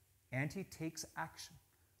care. And he takes action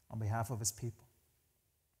on behalf of his people.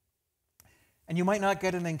 And you might not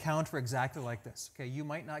get an encounter exactly like this. Okay, you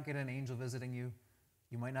might not get an angel visiting you.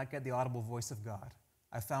 You might not get the audible voice of God.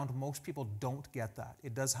 I found most people don't get that.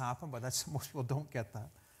 It does happen, but most people don't get that.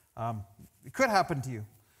 It could happen to you.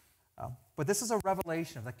 But this is a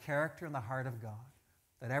revelation of the character and the heart of God,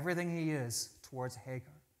 that everything he is towards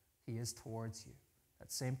Hagar, he is towards you. That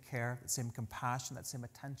that same care, that same compassion, that same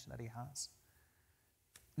attention that he has.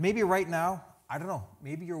 Maybe right now, I don't know,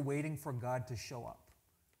 maybe you're waiting for God to show up.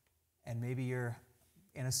 And maybe you're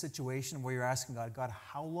in a situation where you're asking God, God,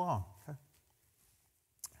 how long? Okay.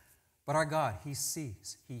 But our God, he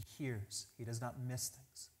sees, he hears, he does not miss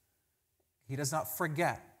things. He does not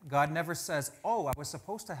forget. God never says, oh, I was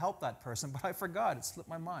supposed to help that person, but I forgot. It slipped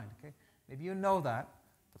my mind. Okay? Maybe you know that,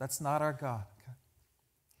 but that's not our God. Okay?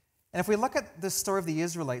 And if we look at the story of the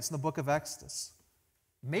Israelites in the book of Exodus,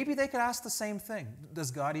 maybe they could ask the same thing.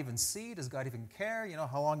 Does God even see? Does God even care? You know,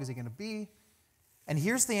 how long is he going to be? And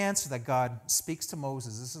here's the answer that God speaks to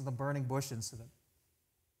Moses. This is the burning bush incident.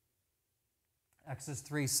 Exodus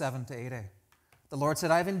 3, 7 to 8a. The Lord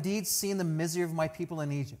said, I have indeed seen the misery of my people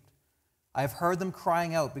in Egypt. I have heard them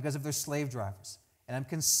crying out because of their slave drivers, and I'm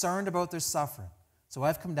concerned about their suffering. So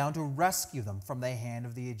I've come down to rescue them from the hand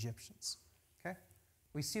of the Egyptians. Okay?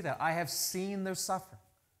 We see that. I have seen their suffering.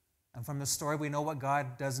 And from the story, we know what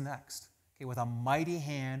God does next. Okay? With a mighty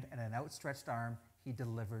hand and an outstretched arm, he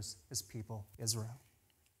delivers his people, Israel.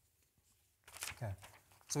 Okay.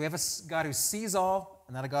 So we have a God who sees all,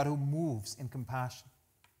 and then a God who moves in compassion.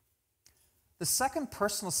 The second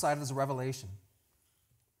personal side of this revelation,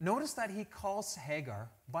 notice that he calls Hagar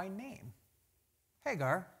by name.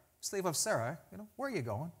 Hagar, slave of Sarai, where are you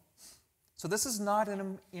going? So this is not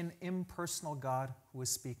an impersonal God who is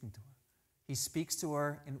speaking to her. He speaks to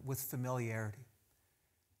her with familiarity.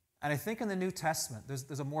 And I think in the New Testament,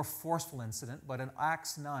 there's a more forceful incident, but in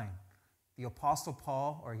Acts 9, the Apostle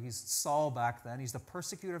Paul, or he's Saul back then, he's the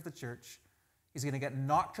persecutor of the church. He's going to get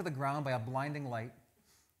knocked to the ground by a blinding light.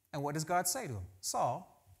 And what does God say to him?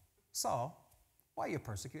 Saul, Saul, why are you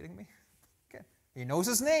persecuting me? Okay. He knows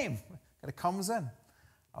his name. It comes in.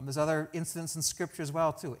 There's other incidents in Scripture as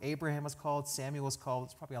well, too. Abraham was called, Samuel was called.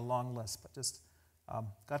 It's probably a long list, but just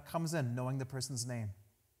God comes in knowing the person's name.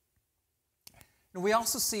 And we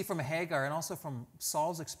also see from Hagar and also from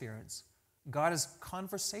Saul's experience, God is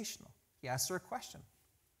conversational. He asks her a question.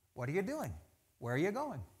 What are you doing? Where are you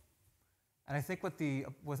going? And I think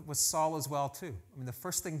with Saul as well, too. I mean, the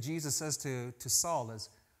first thing Jesus says to Saul is,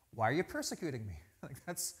 why are you persecuting me? Like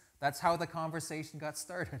that's how the conversation got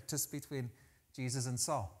started, just between Jesus and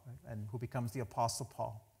Saul, right? And who becomes the Apostle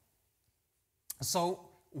Paul. So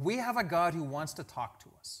we have a God who wants to talk to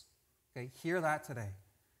us. Okay, hear that today.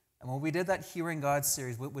 And when we did that Hearing God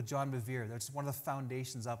series with John Bevere, that's one of the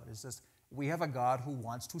foundations of it. It's just, we have a God who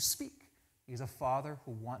wants to speak. He's a father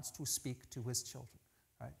who wants to speak to his children,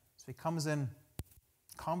 right? So he comes in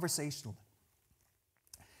conversationally.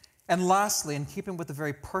 And lastly, in keeping with the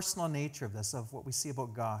very personal nature of this, of what we see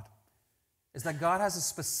about God, is that God has a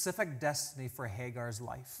specific destiny for Hagar's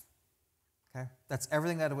life. Okay? That's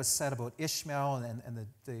everything that was said about Ishmael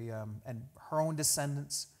and her own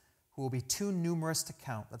descendants, who will be too numerous to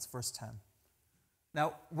count. That's verse 10.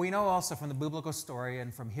 Now, we know also from the biblical story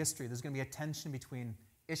and from history, there's going to be a tension between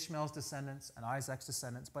Ishmael's descendants and Isaac's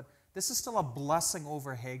descendants, but this is still a blessing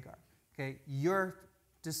over Hagar. Okay? Your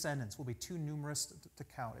descendants will be too numerous to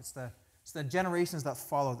count. It's the generations that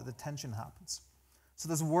follow that the tension happens. So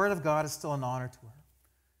this word of God is still an honor to her.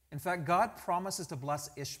 In fact, God promises to bless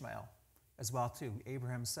Ishmael as well, too.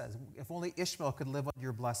 Abraham says, if only Ishmael could live on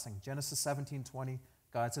your blessing. Genesis 17:20,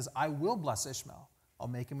 God says, I will bless Ishmael. I'll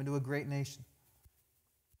make him into a great nation.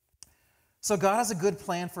 So God has a good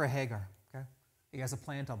plan for Hagar. Okay? He has a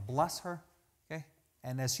plan to bless her. Okay?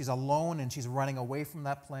 And as she's alone and she's running away from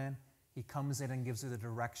that plan, he comes in and gives her the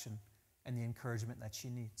direction and the encouragement that she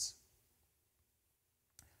needs.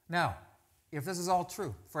 Now, if this is all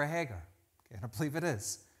true for Hagar, okay, and I believe it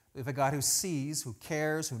is, we have a God who sees, who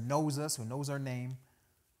cares, who knows us, who knows our name.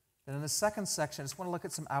 And in the second section, I just want to look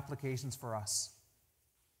at some applications for us.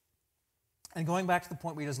 And going back to the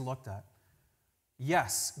point we just looked at,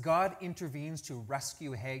 yes, God intervenes to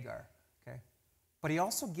rescue Hagar, okay? But he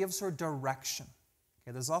also gives her direction.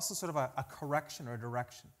 Okay? There's also sort of a correction or a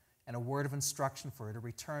direction and a word of instruction for her to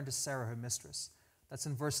return to Sarah, her mistress. That's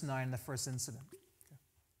in verse 9 in the first incident. Okay?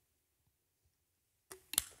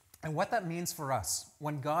 And what that means for us,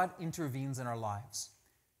 when God intervenes in our lives,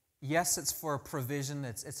 yes, it's for provision,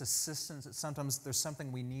 it's assistance, sometimes there's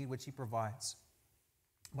something we need which he provides.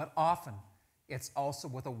 But often, it's also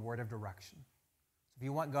with a word of direction. So if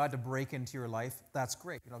you want God to break into your life, that's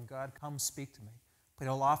great. God, come speak to me. But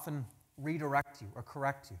he'll often redirect you or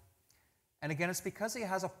correct you. And again, it's because he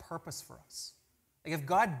has a purpose for us. Like if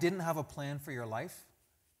God didn't have a plan for your life,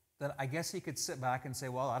 then I guess he could sit back and say,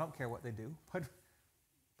 well, I don't care what they do. But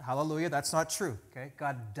hallelujah, that's not true. Okay?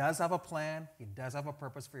 God does have a plan. He does have a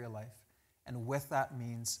purpose for your life. And with that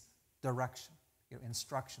means direction,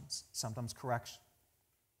 instructions, sometimes correction.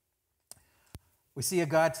 We see a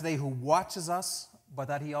God today who watches us, but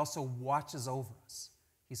that he also watches over us.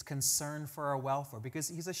 He's concerned for our welfare because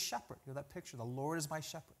he's a shepherd. You know that picture, the Lord is my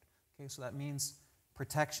shepherd. Okay, so that means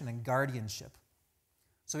protection and guardianship.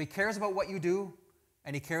 So he cares about what you do,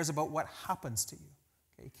 and he cares about what happens to you.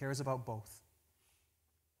 Okay, he cares about both.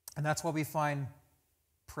 And that's why we find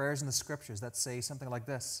prayers in the scriptures that say something like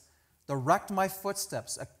this: direct my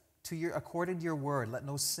footsteps according to your word. Let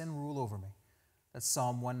no sin rule over me. That's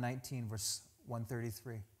Psalm 119, verse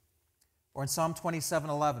 133. Or in Psalm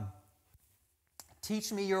 27:11,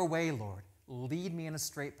 teach me your way, Lord. Lead me in a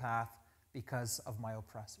straight path because of my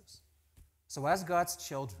oppressors. So as God's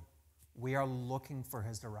children, we are looking for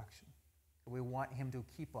his direction. We want him to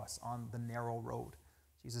keep us on the narrow road.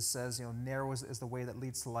 Jesus says, narrow is the way that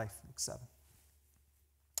leads to life, Luke 7.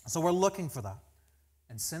 So we're looking for that.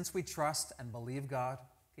 And since we trust and believe God,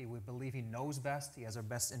 okay, we believe he knows best, he has our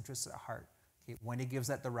best interests at heart. Okay, when he gives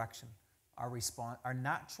that direction, our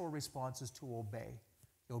natural response is to obey.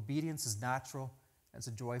 The obedience is natural, and it's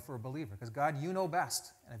a joy for a believer. Because God, you know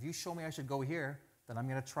best. And if you show me I should go here, then I'm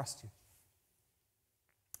going to trust you.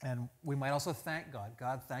 And we might also thank God.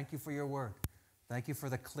 God, thank you for your word. Thank you for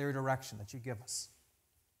the clear direction that you give us.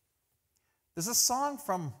 There's a song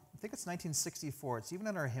from, I think it's 1964. It's even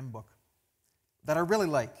in our hymn book that I really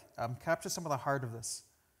like. Captures some of the heart of this.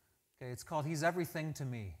 Okay, it's called He's Everything to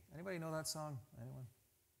Me. Anybody know that song? Anyone?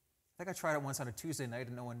 I think I tried it once on a Tuesday night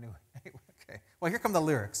and no one knew it. Anyway, okay. Well, here come the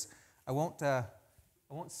lyrics. I won't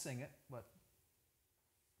sing it, but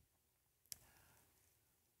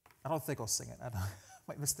I don't think I'll sing it. I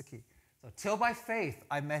might miss the key. So, till by faith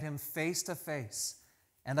I met him face to face,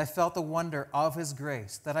 and I felt the wonder of his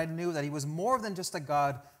grace, that I knew that he was more than just a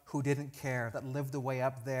God who didn't care, that lived away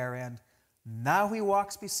up there, and now he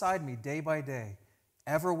walks beside me day by day,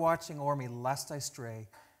 ever watching o'er me lest I stray,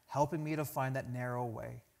 helping me to find that narrow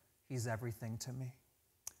way. He's everything to me.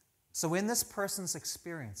 So in this person's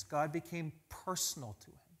experience, God became personal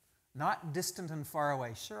to him, not distant and far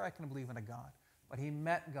away. Sure, I can believe in a God, but he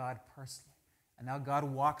met God personally. And now God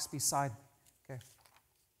walks beside me, okay?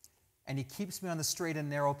 And he keeps me on the straight and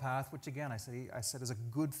narrow path, which again, I said is a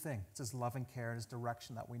good thing. It's his loving care and his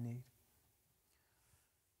direction that we need.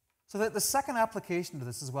 So the second application to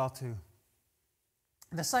this as well, too,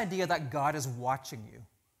 this idea that God is watching you,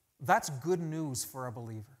 that's good news for a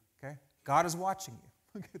believer, okay? God is watching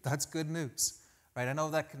you. That's good news, right? I know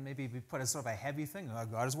that can maybe be put as sort of a heavy thing. Oh,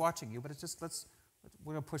 God is watching you, but it's just,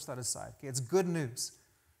 we're going to push that aside. Okay? It's good news.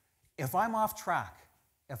 If I'm off track,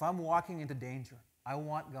 if I'm walking into danger, I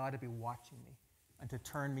want God to be watching me and to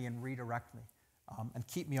turn me and redirect me and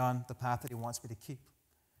keep me on the path that he wants me to keep.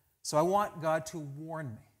 So I want God to warn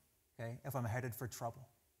me, okay, if I'm headed for trouble.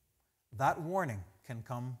 That warning can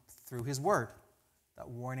come through his word. That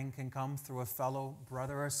warning can come through a fellow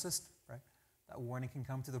brother or sister, right? That warning can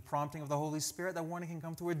come through the prompting of the Holy Spirit. That warning can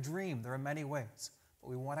come through a dream. There are many ways. But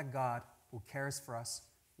we want a God who cares for us,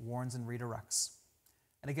 warns and redirects.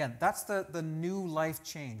 And again, that's the new life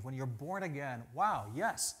change. When you're born again, wow,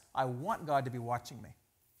 yes, I want God to be watching me.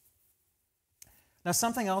 Now,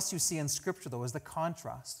 something else you see in Scripture, though, is the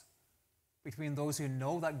contrast between those who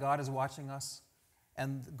know that God is watching us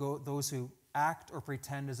and those who act or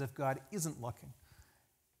pretend as if God isn't looking.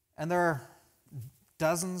 And there are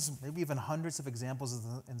dozens, maybe even hundreds of examples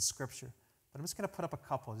in Scripture. But I'm just going to put up a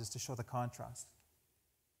couple just to show the contrast.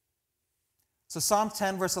 So Psalm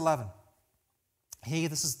 10, verse 11.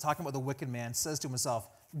 This is talking about the wicked man, says to himself,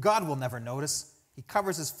 God will never notice. He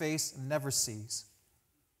covers his face and never sees.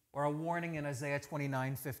 Or a warning in Isaiah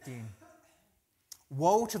 29:15.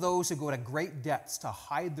 Woe to those who go to great depths to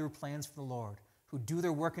hide their plans from the Lord, who do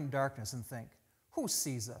their work in darkness and think, who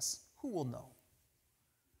sees us? Who will know?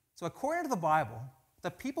 So according to the Bible,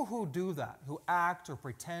 the people who do that, who act or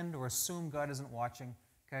pretend or assume God isn't watching,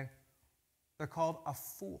 okay, they're called a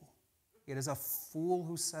fool. It is a fool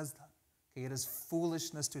who says that. Okay, it is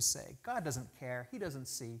foolishness to say, God doesn't care, he doesn't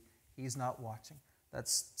see, he's not watching.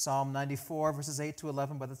 That's Psalm 94, verses 8 to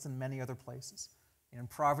 11, but it's in many other places. In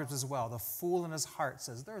Proverbs as well, the fool in his heart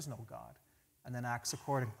says, there is no God, and then acts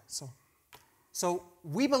accordingly. So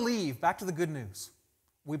we believe, back to the good news,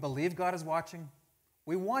 we believe God is watching,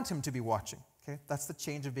 we want him to be watching. Okay, that's the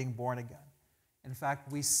change of being born again. In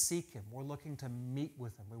fact, we seek him, we're looking to meet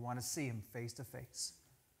with him, we want to see him face to face.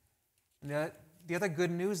 And the other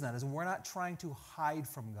good news then is we're not trying to hide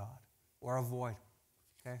from God or avoid him,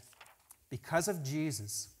 okay? Because of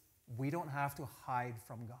Jesus, we don't have to hide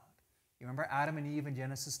from God. You remember Adam and Eve in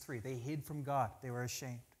Genesis 3? They hid from God. They were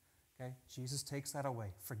ashamed, okay? Jesus takes that away.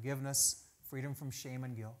 Forgiveness, freedom from shame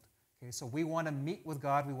and guilt. Okay, so we want to meet with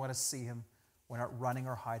God. We want to see him. We're not running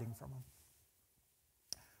or hiding from him.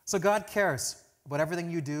 So God cares. about everything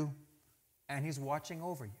you do, and he's watching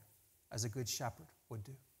over you as a good shepherd would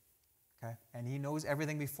do. Okay? And he knows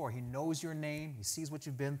everything before. He knows your name. He sees what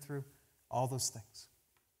you've been through, all those things.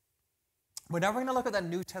 But now we're going to look at that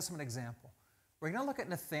New Testament example. We're going to look at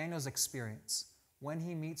Nathanael's experience when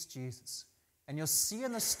he meets Jesus. And you'll see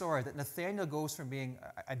in the story that Nathanael goes from being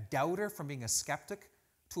a doubter, from being a skeptic,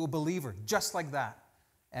 to a believer, just like that.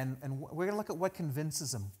 And we're going to look at what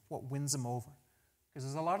convinces him, what wins him over. Because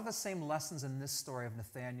there's a lot of the same lessons in this story of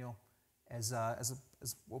Nathanael as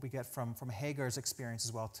what we get from Hagar's experience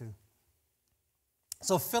as well, too.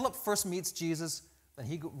 So Philip first meets Jesus, then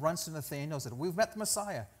he runs to Nathanael and said, "We've met the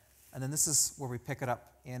Messiah." And then this is where we pick it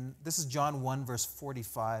up. This is John 1, verse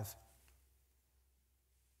 45.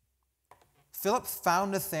 Philip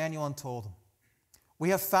found Nathanael and told him, "We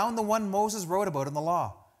have found the one Moses wrote about in the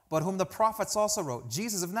law, about whom the prophets also wrote,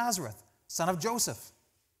 Jesus of Nazareth, son of Joseph."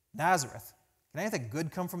 Nazareth. Can anything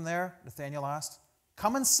good come from there? Nathanael asked.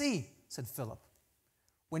 "Come and see," said Philip.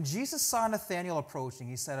 When Jesus saw Nathanael approaching,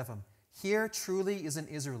 he said of him, "Here truly is an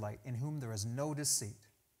Israelite in whom there is no deceit."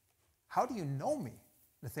 "How do you know me?"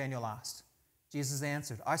 Nathanael asked. Jesus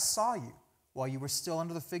answered, "I saw you while you were still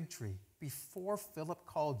under the fig tree, before Philip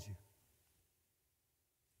called you."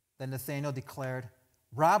 Then Nathanael declared,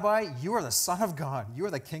 "Rabbi, you are the Son of God. You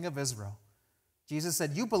are the King of Israel." Jesus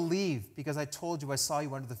said, "You believe because I told you I saw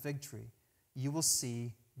you under the fig tree. You will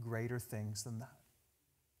see greater things than that."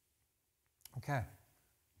 Okay.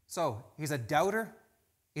 So he's a doubter.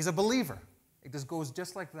 He's a believer. It just goes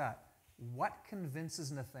just like that. What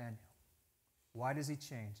convinces Nathanael? Why does he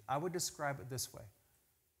change? I would describe it this way.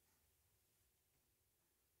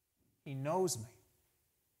 He knows me.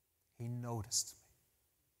 He noticed me.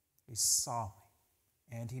 He saw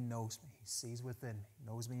me. And he knows me. He sees within me. He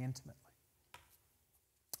knows me intimately.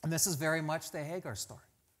 And this is very much the Hagar story.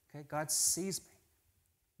 Okay? God sees me,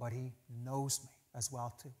 but he knows me as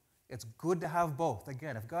well too. It's good to have both.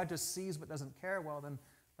 Again, if God just sees but doesn't care, well then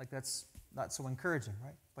that's not so encouraging,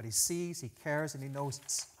 right? But he sees, he cares, and he knows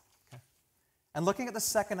us. Okay? And looking at the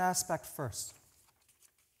second aspect first,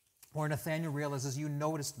 where Nathanael realizes, "You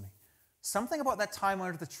noticed me." Something about that time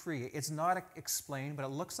under the tree, it's not explained, but it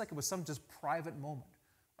looks like it was some just private moment.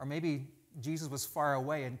 Or maybe Jesus was far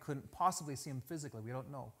away and couldn't possibly see him physically. We don't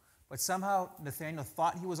know. But somehow Nathanael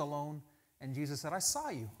thought he was alone, and Jesus said, "I saw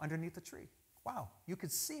you underneath the tree. Wow, you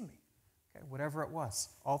could see me." Okay, whatever it was.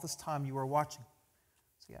 All this time you were watching.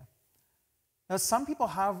 So yeah. Now some people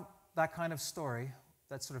have that kind of story,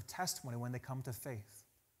 that sort of testimony when they come to faith.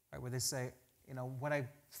 Right, where they say, when I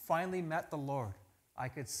finally met the Lord, I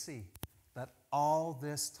could see that all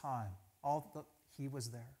this time, he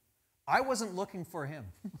was there. I wasn't looking for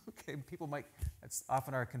him. Okay, that's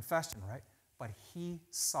often our confession, right? But he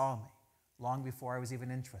saw me long before I was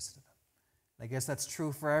even interested in him. And I guess that's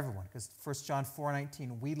true for everyone, because 1 John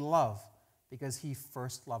 4:19, we love because he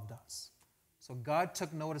first loved us. So God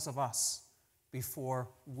took notice of us before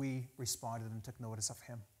we responded and took notice of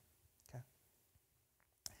him. Okay?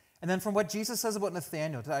 And then from what Jesus says about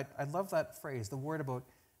Nathanael, I love that phrase, the word about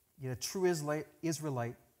true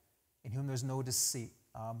Israelite in whom there's no deceit.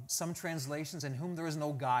 Some translations, in whom there is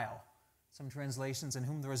no guile. Some translations, in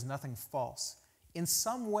whom there is nothing false. In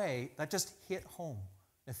some way, that just hit home.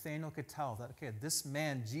 Nathanael could tell that, okay, this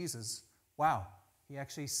man, Jesus, wow, he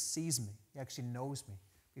actually sees me. He actually knows me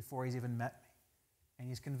before he's even met me. And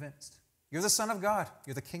he's convinced. You're the Son of God.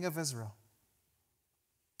 You're the King of Israel.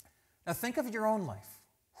 Now think of your own life.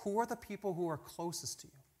 Who are the people who are closest to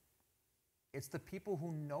you? It's the people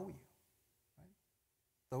who know you. Right?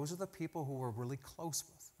 Those are the people who we're really close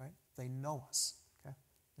with. Right? They know us. Okay?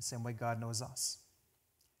 The same way God knows us.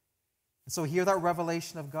 And so hear that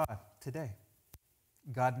revelation of God today.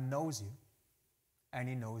 God knows you, and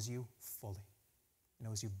he knows you fully. He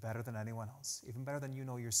knows you better than anyone else, even better than you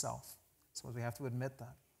know yourself. So we have to admit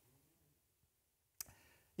that.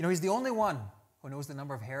 He's the only one who knows the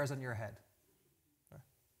number of hairs on your head.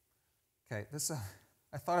 Okay,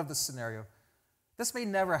 I thought of this scenario. This may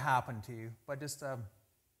never happen to you, but just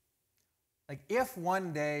if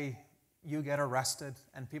one day you get arrested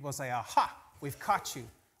and people say, "Aha, we've caught you.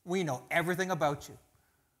 We know everything about you."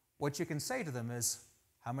 What you can say to them is,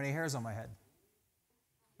 "How many hairs on my head?"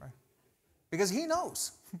 Right? Because he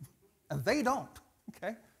knows, and they don't.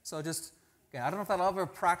 Okay? So I don't know if that'll ever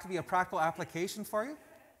be a practical application for you.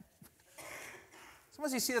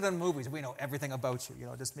 Sometimes you see it in movies. We know everything about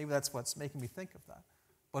you. Just maybe that's what's making me think of that.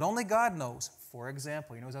 But only God knows. For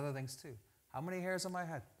example, he knows other things too. How many hairs on my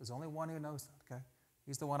head? There's only one who knows that. Okay?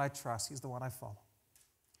 He's the one I trust. He's the one I follow.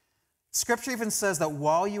 Scripture even says that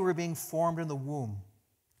while you were being formed in the womb,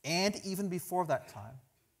 and even before that time,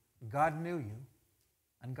 God knew you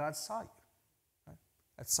and God saw you.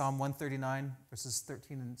 That's Psalm 139, verses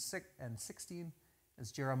 13 and 16.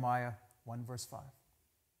 It's Jeremiah 1, verse 5.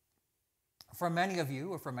 For many of you,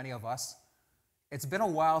 or for many of us, it's been a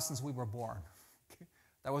while since we were born.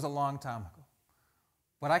 That was a long time ago.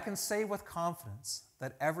 But I can say with confidence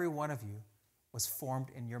that every one of you was formed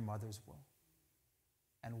in your mother's womb.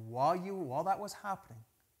 And while that was happening,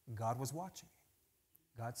 God was watching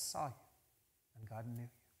you. God saw you. And God knew you.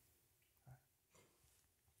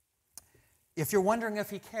 If you're wondering if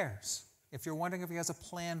he cares, if you're wondering if he has a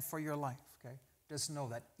plan for your life, okay, just know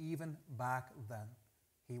that even back then,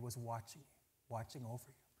 he was watching you, watching over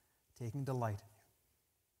you, taking delight in you.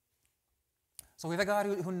 So we have a God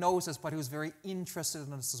who knows us, but who's very interested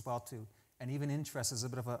in us as well, too. And even interest is a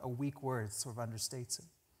bit of a weak word, it sort of understates it.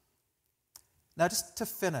 Now, just to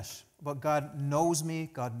finish, about God knows me,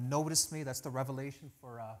 God noticed me. That's the revelation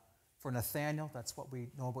for Nathaniel. That's what we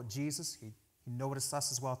know about Jesus. He noticed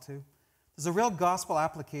us as well, too. There's a real gospel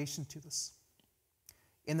application to this,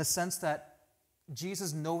 in the sense that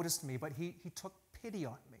Jesus noticed me, but he took pity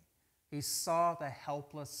on me. He saw the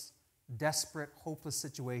helpless, desperate, hopeless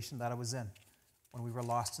situation that I was in when we were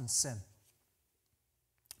lost in sin.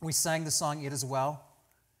 We sang the song, It Is Well,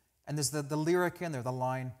 and there's the lyric in there, the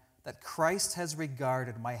line, that Christ has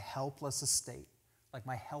regarded my helpless estate, like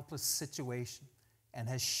my helpless situation, and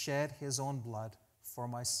has shed his own blood for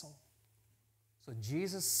my soul. So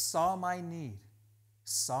Jesus saw my need,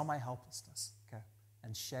 saw my helplessness, okay,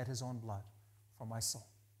 and shed his own blood for my soul.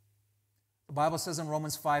 The Bible says in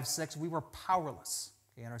Romans 5:6, we were powerless,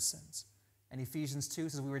 okay, in our sins. And Ephesians 2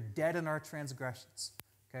 says we were dead in our transgressions,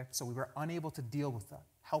 okay, so we were unable to deal with that,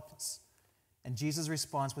 helpless. And Jesus'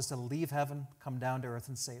 response was to leave heaven, come down to earth,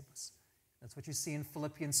 and save us. That's what you see in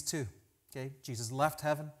Philippians 2, okay? Jesus left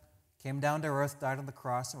heaven, came down to earth, died on the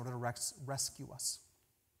cross in order to rescue us.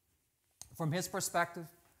 From his perspective,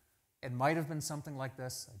 it might have been something like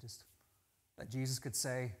this, that Jesus could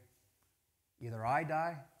say, either I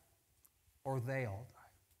die or they all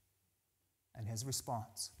die. And his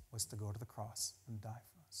response was to go to the cross and die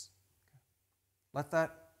for us. Okay? Let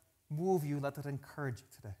that move you, let that encourage you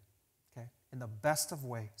today. Okay? In the best of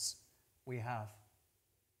ways, we have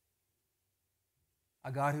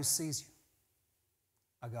a God who sees you,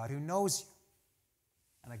 a God who knows you,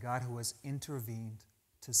 and a God who has intervened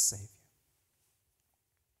to save you.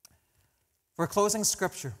 For closing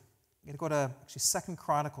scripture, I'm going to go to 2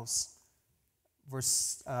 Chronicles,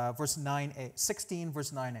 verse 9a, 16,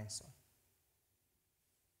 verse 9a. Sorry.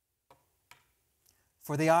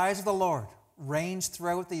 For the eyes of the Lord range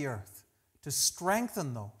throughout the earth to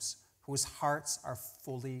strengthen those whose hearts are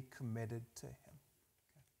fully committed to him.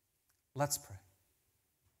 Okay. Let's pray.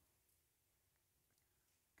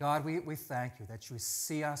 God, we thank you that you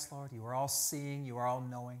see us, Lord. You are all seeing, you are all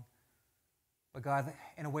knowing. But God,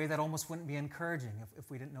 in a way that almost wouldn't be encouraging if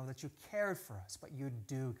we didn't know that you cared for us, but you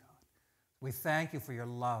do, God. We thank you for your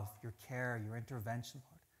love, your care, your intervention,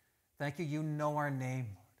 Lord. Thank you, you know our name,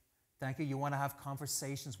 Lord. Thank you, you want to have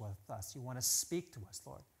conversations with us. You want to speak to us,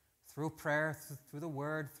 Lord, through prayer, through the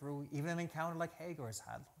word, through even an encounter like Hagar's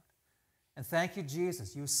had, Lord. And thank you,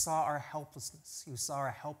 Jesus, you saw our helplessness. You saw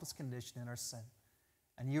our helpless condition in our sin.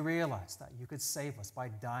 And you realized that you could save us by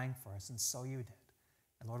dying for us, and so you did.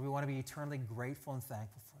 And Lord, we want to be eternally grateful and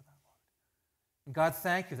thankful for that, Lord. And God,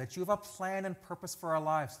 thank you that you have a plan and purpose for our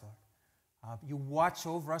lives, Lord. You watch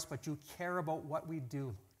over us, but you care about what we do,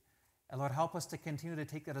 Lord. And Lord, help us to continue to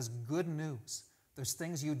take that as good news. There's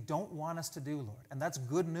things you don't want us to do, Lord, and that's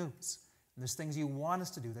good news. And there's things you want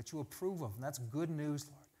us to do that you approve of, and that's good news,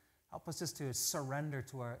 Lord. Help us just to surrender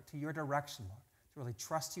to your direction, Lord, to really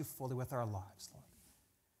trust you fully with our lives, Lord.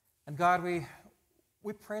 And God,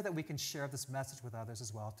 we pray that we can share this message with others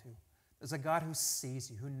as well, too. There's a God who sees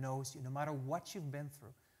you, who knows you, no matter what you've been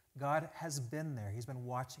through. God has been there. He's been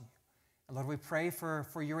watching you. And Lord, we pray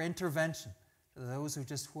for your intervention to those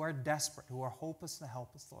who are desperate, who are hopeless and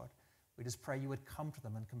helpless, Lord. We just pray you would come to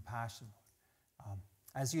them in compassion, Lord.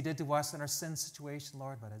 As you did to us in our sin situation,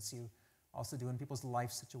 Lord, but as you also do in people's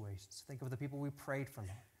life situations. Think of the people we prayed for,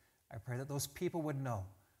 Lord. I pray that those people would know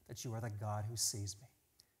that you are the God who sees me.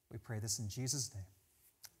 We pray this in Jesus' name.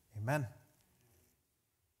 Amen.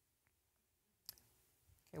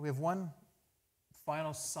 Okay, we have one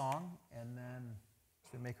final song, and then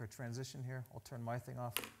as we make our transition here, I'll turn my thing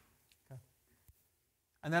off. Okay.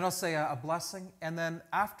 And then I'll say a blessing, and then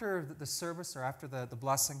after the service or after the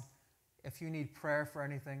blessing, if you need prayer for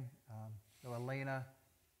anything, Elena,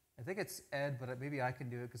 I think it's Ed, but maybe I can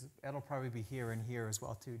do it because Ed will probably be here and here as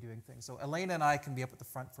well too doing things. So Elena and I can be up at the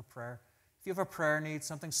front for prayer. If you have a prayer need,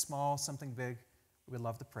 something small, something big, we would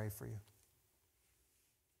love to pray for you.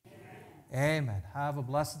 Amen. Amen. Have a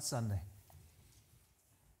blessed Sunday.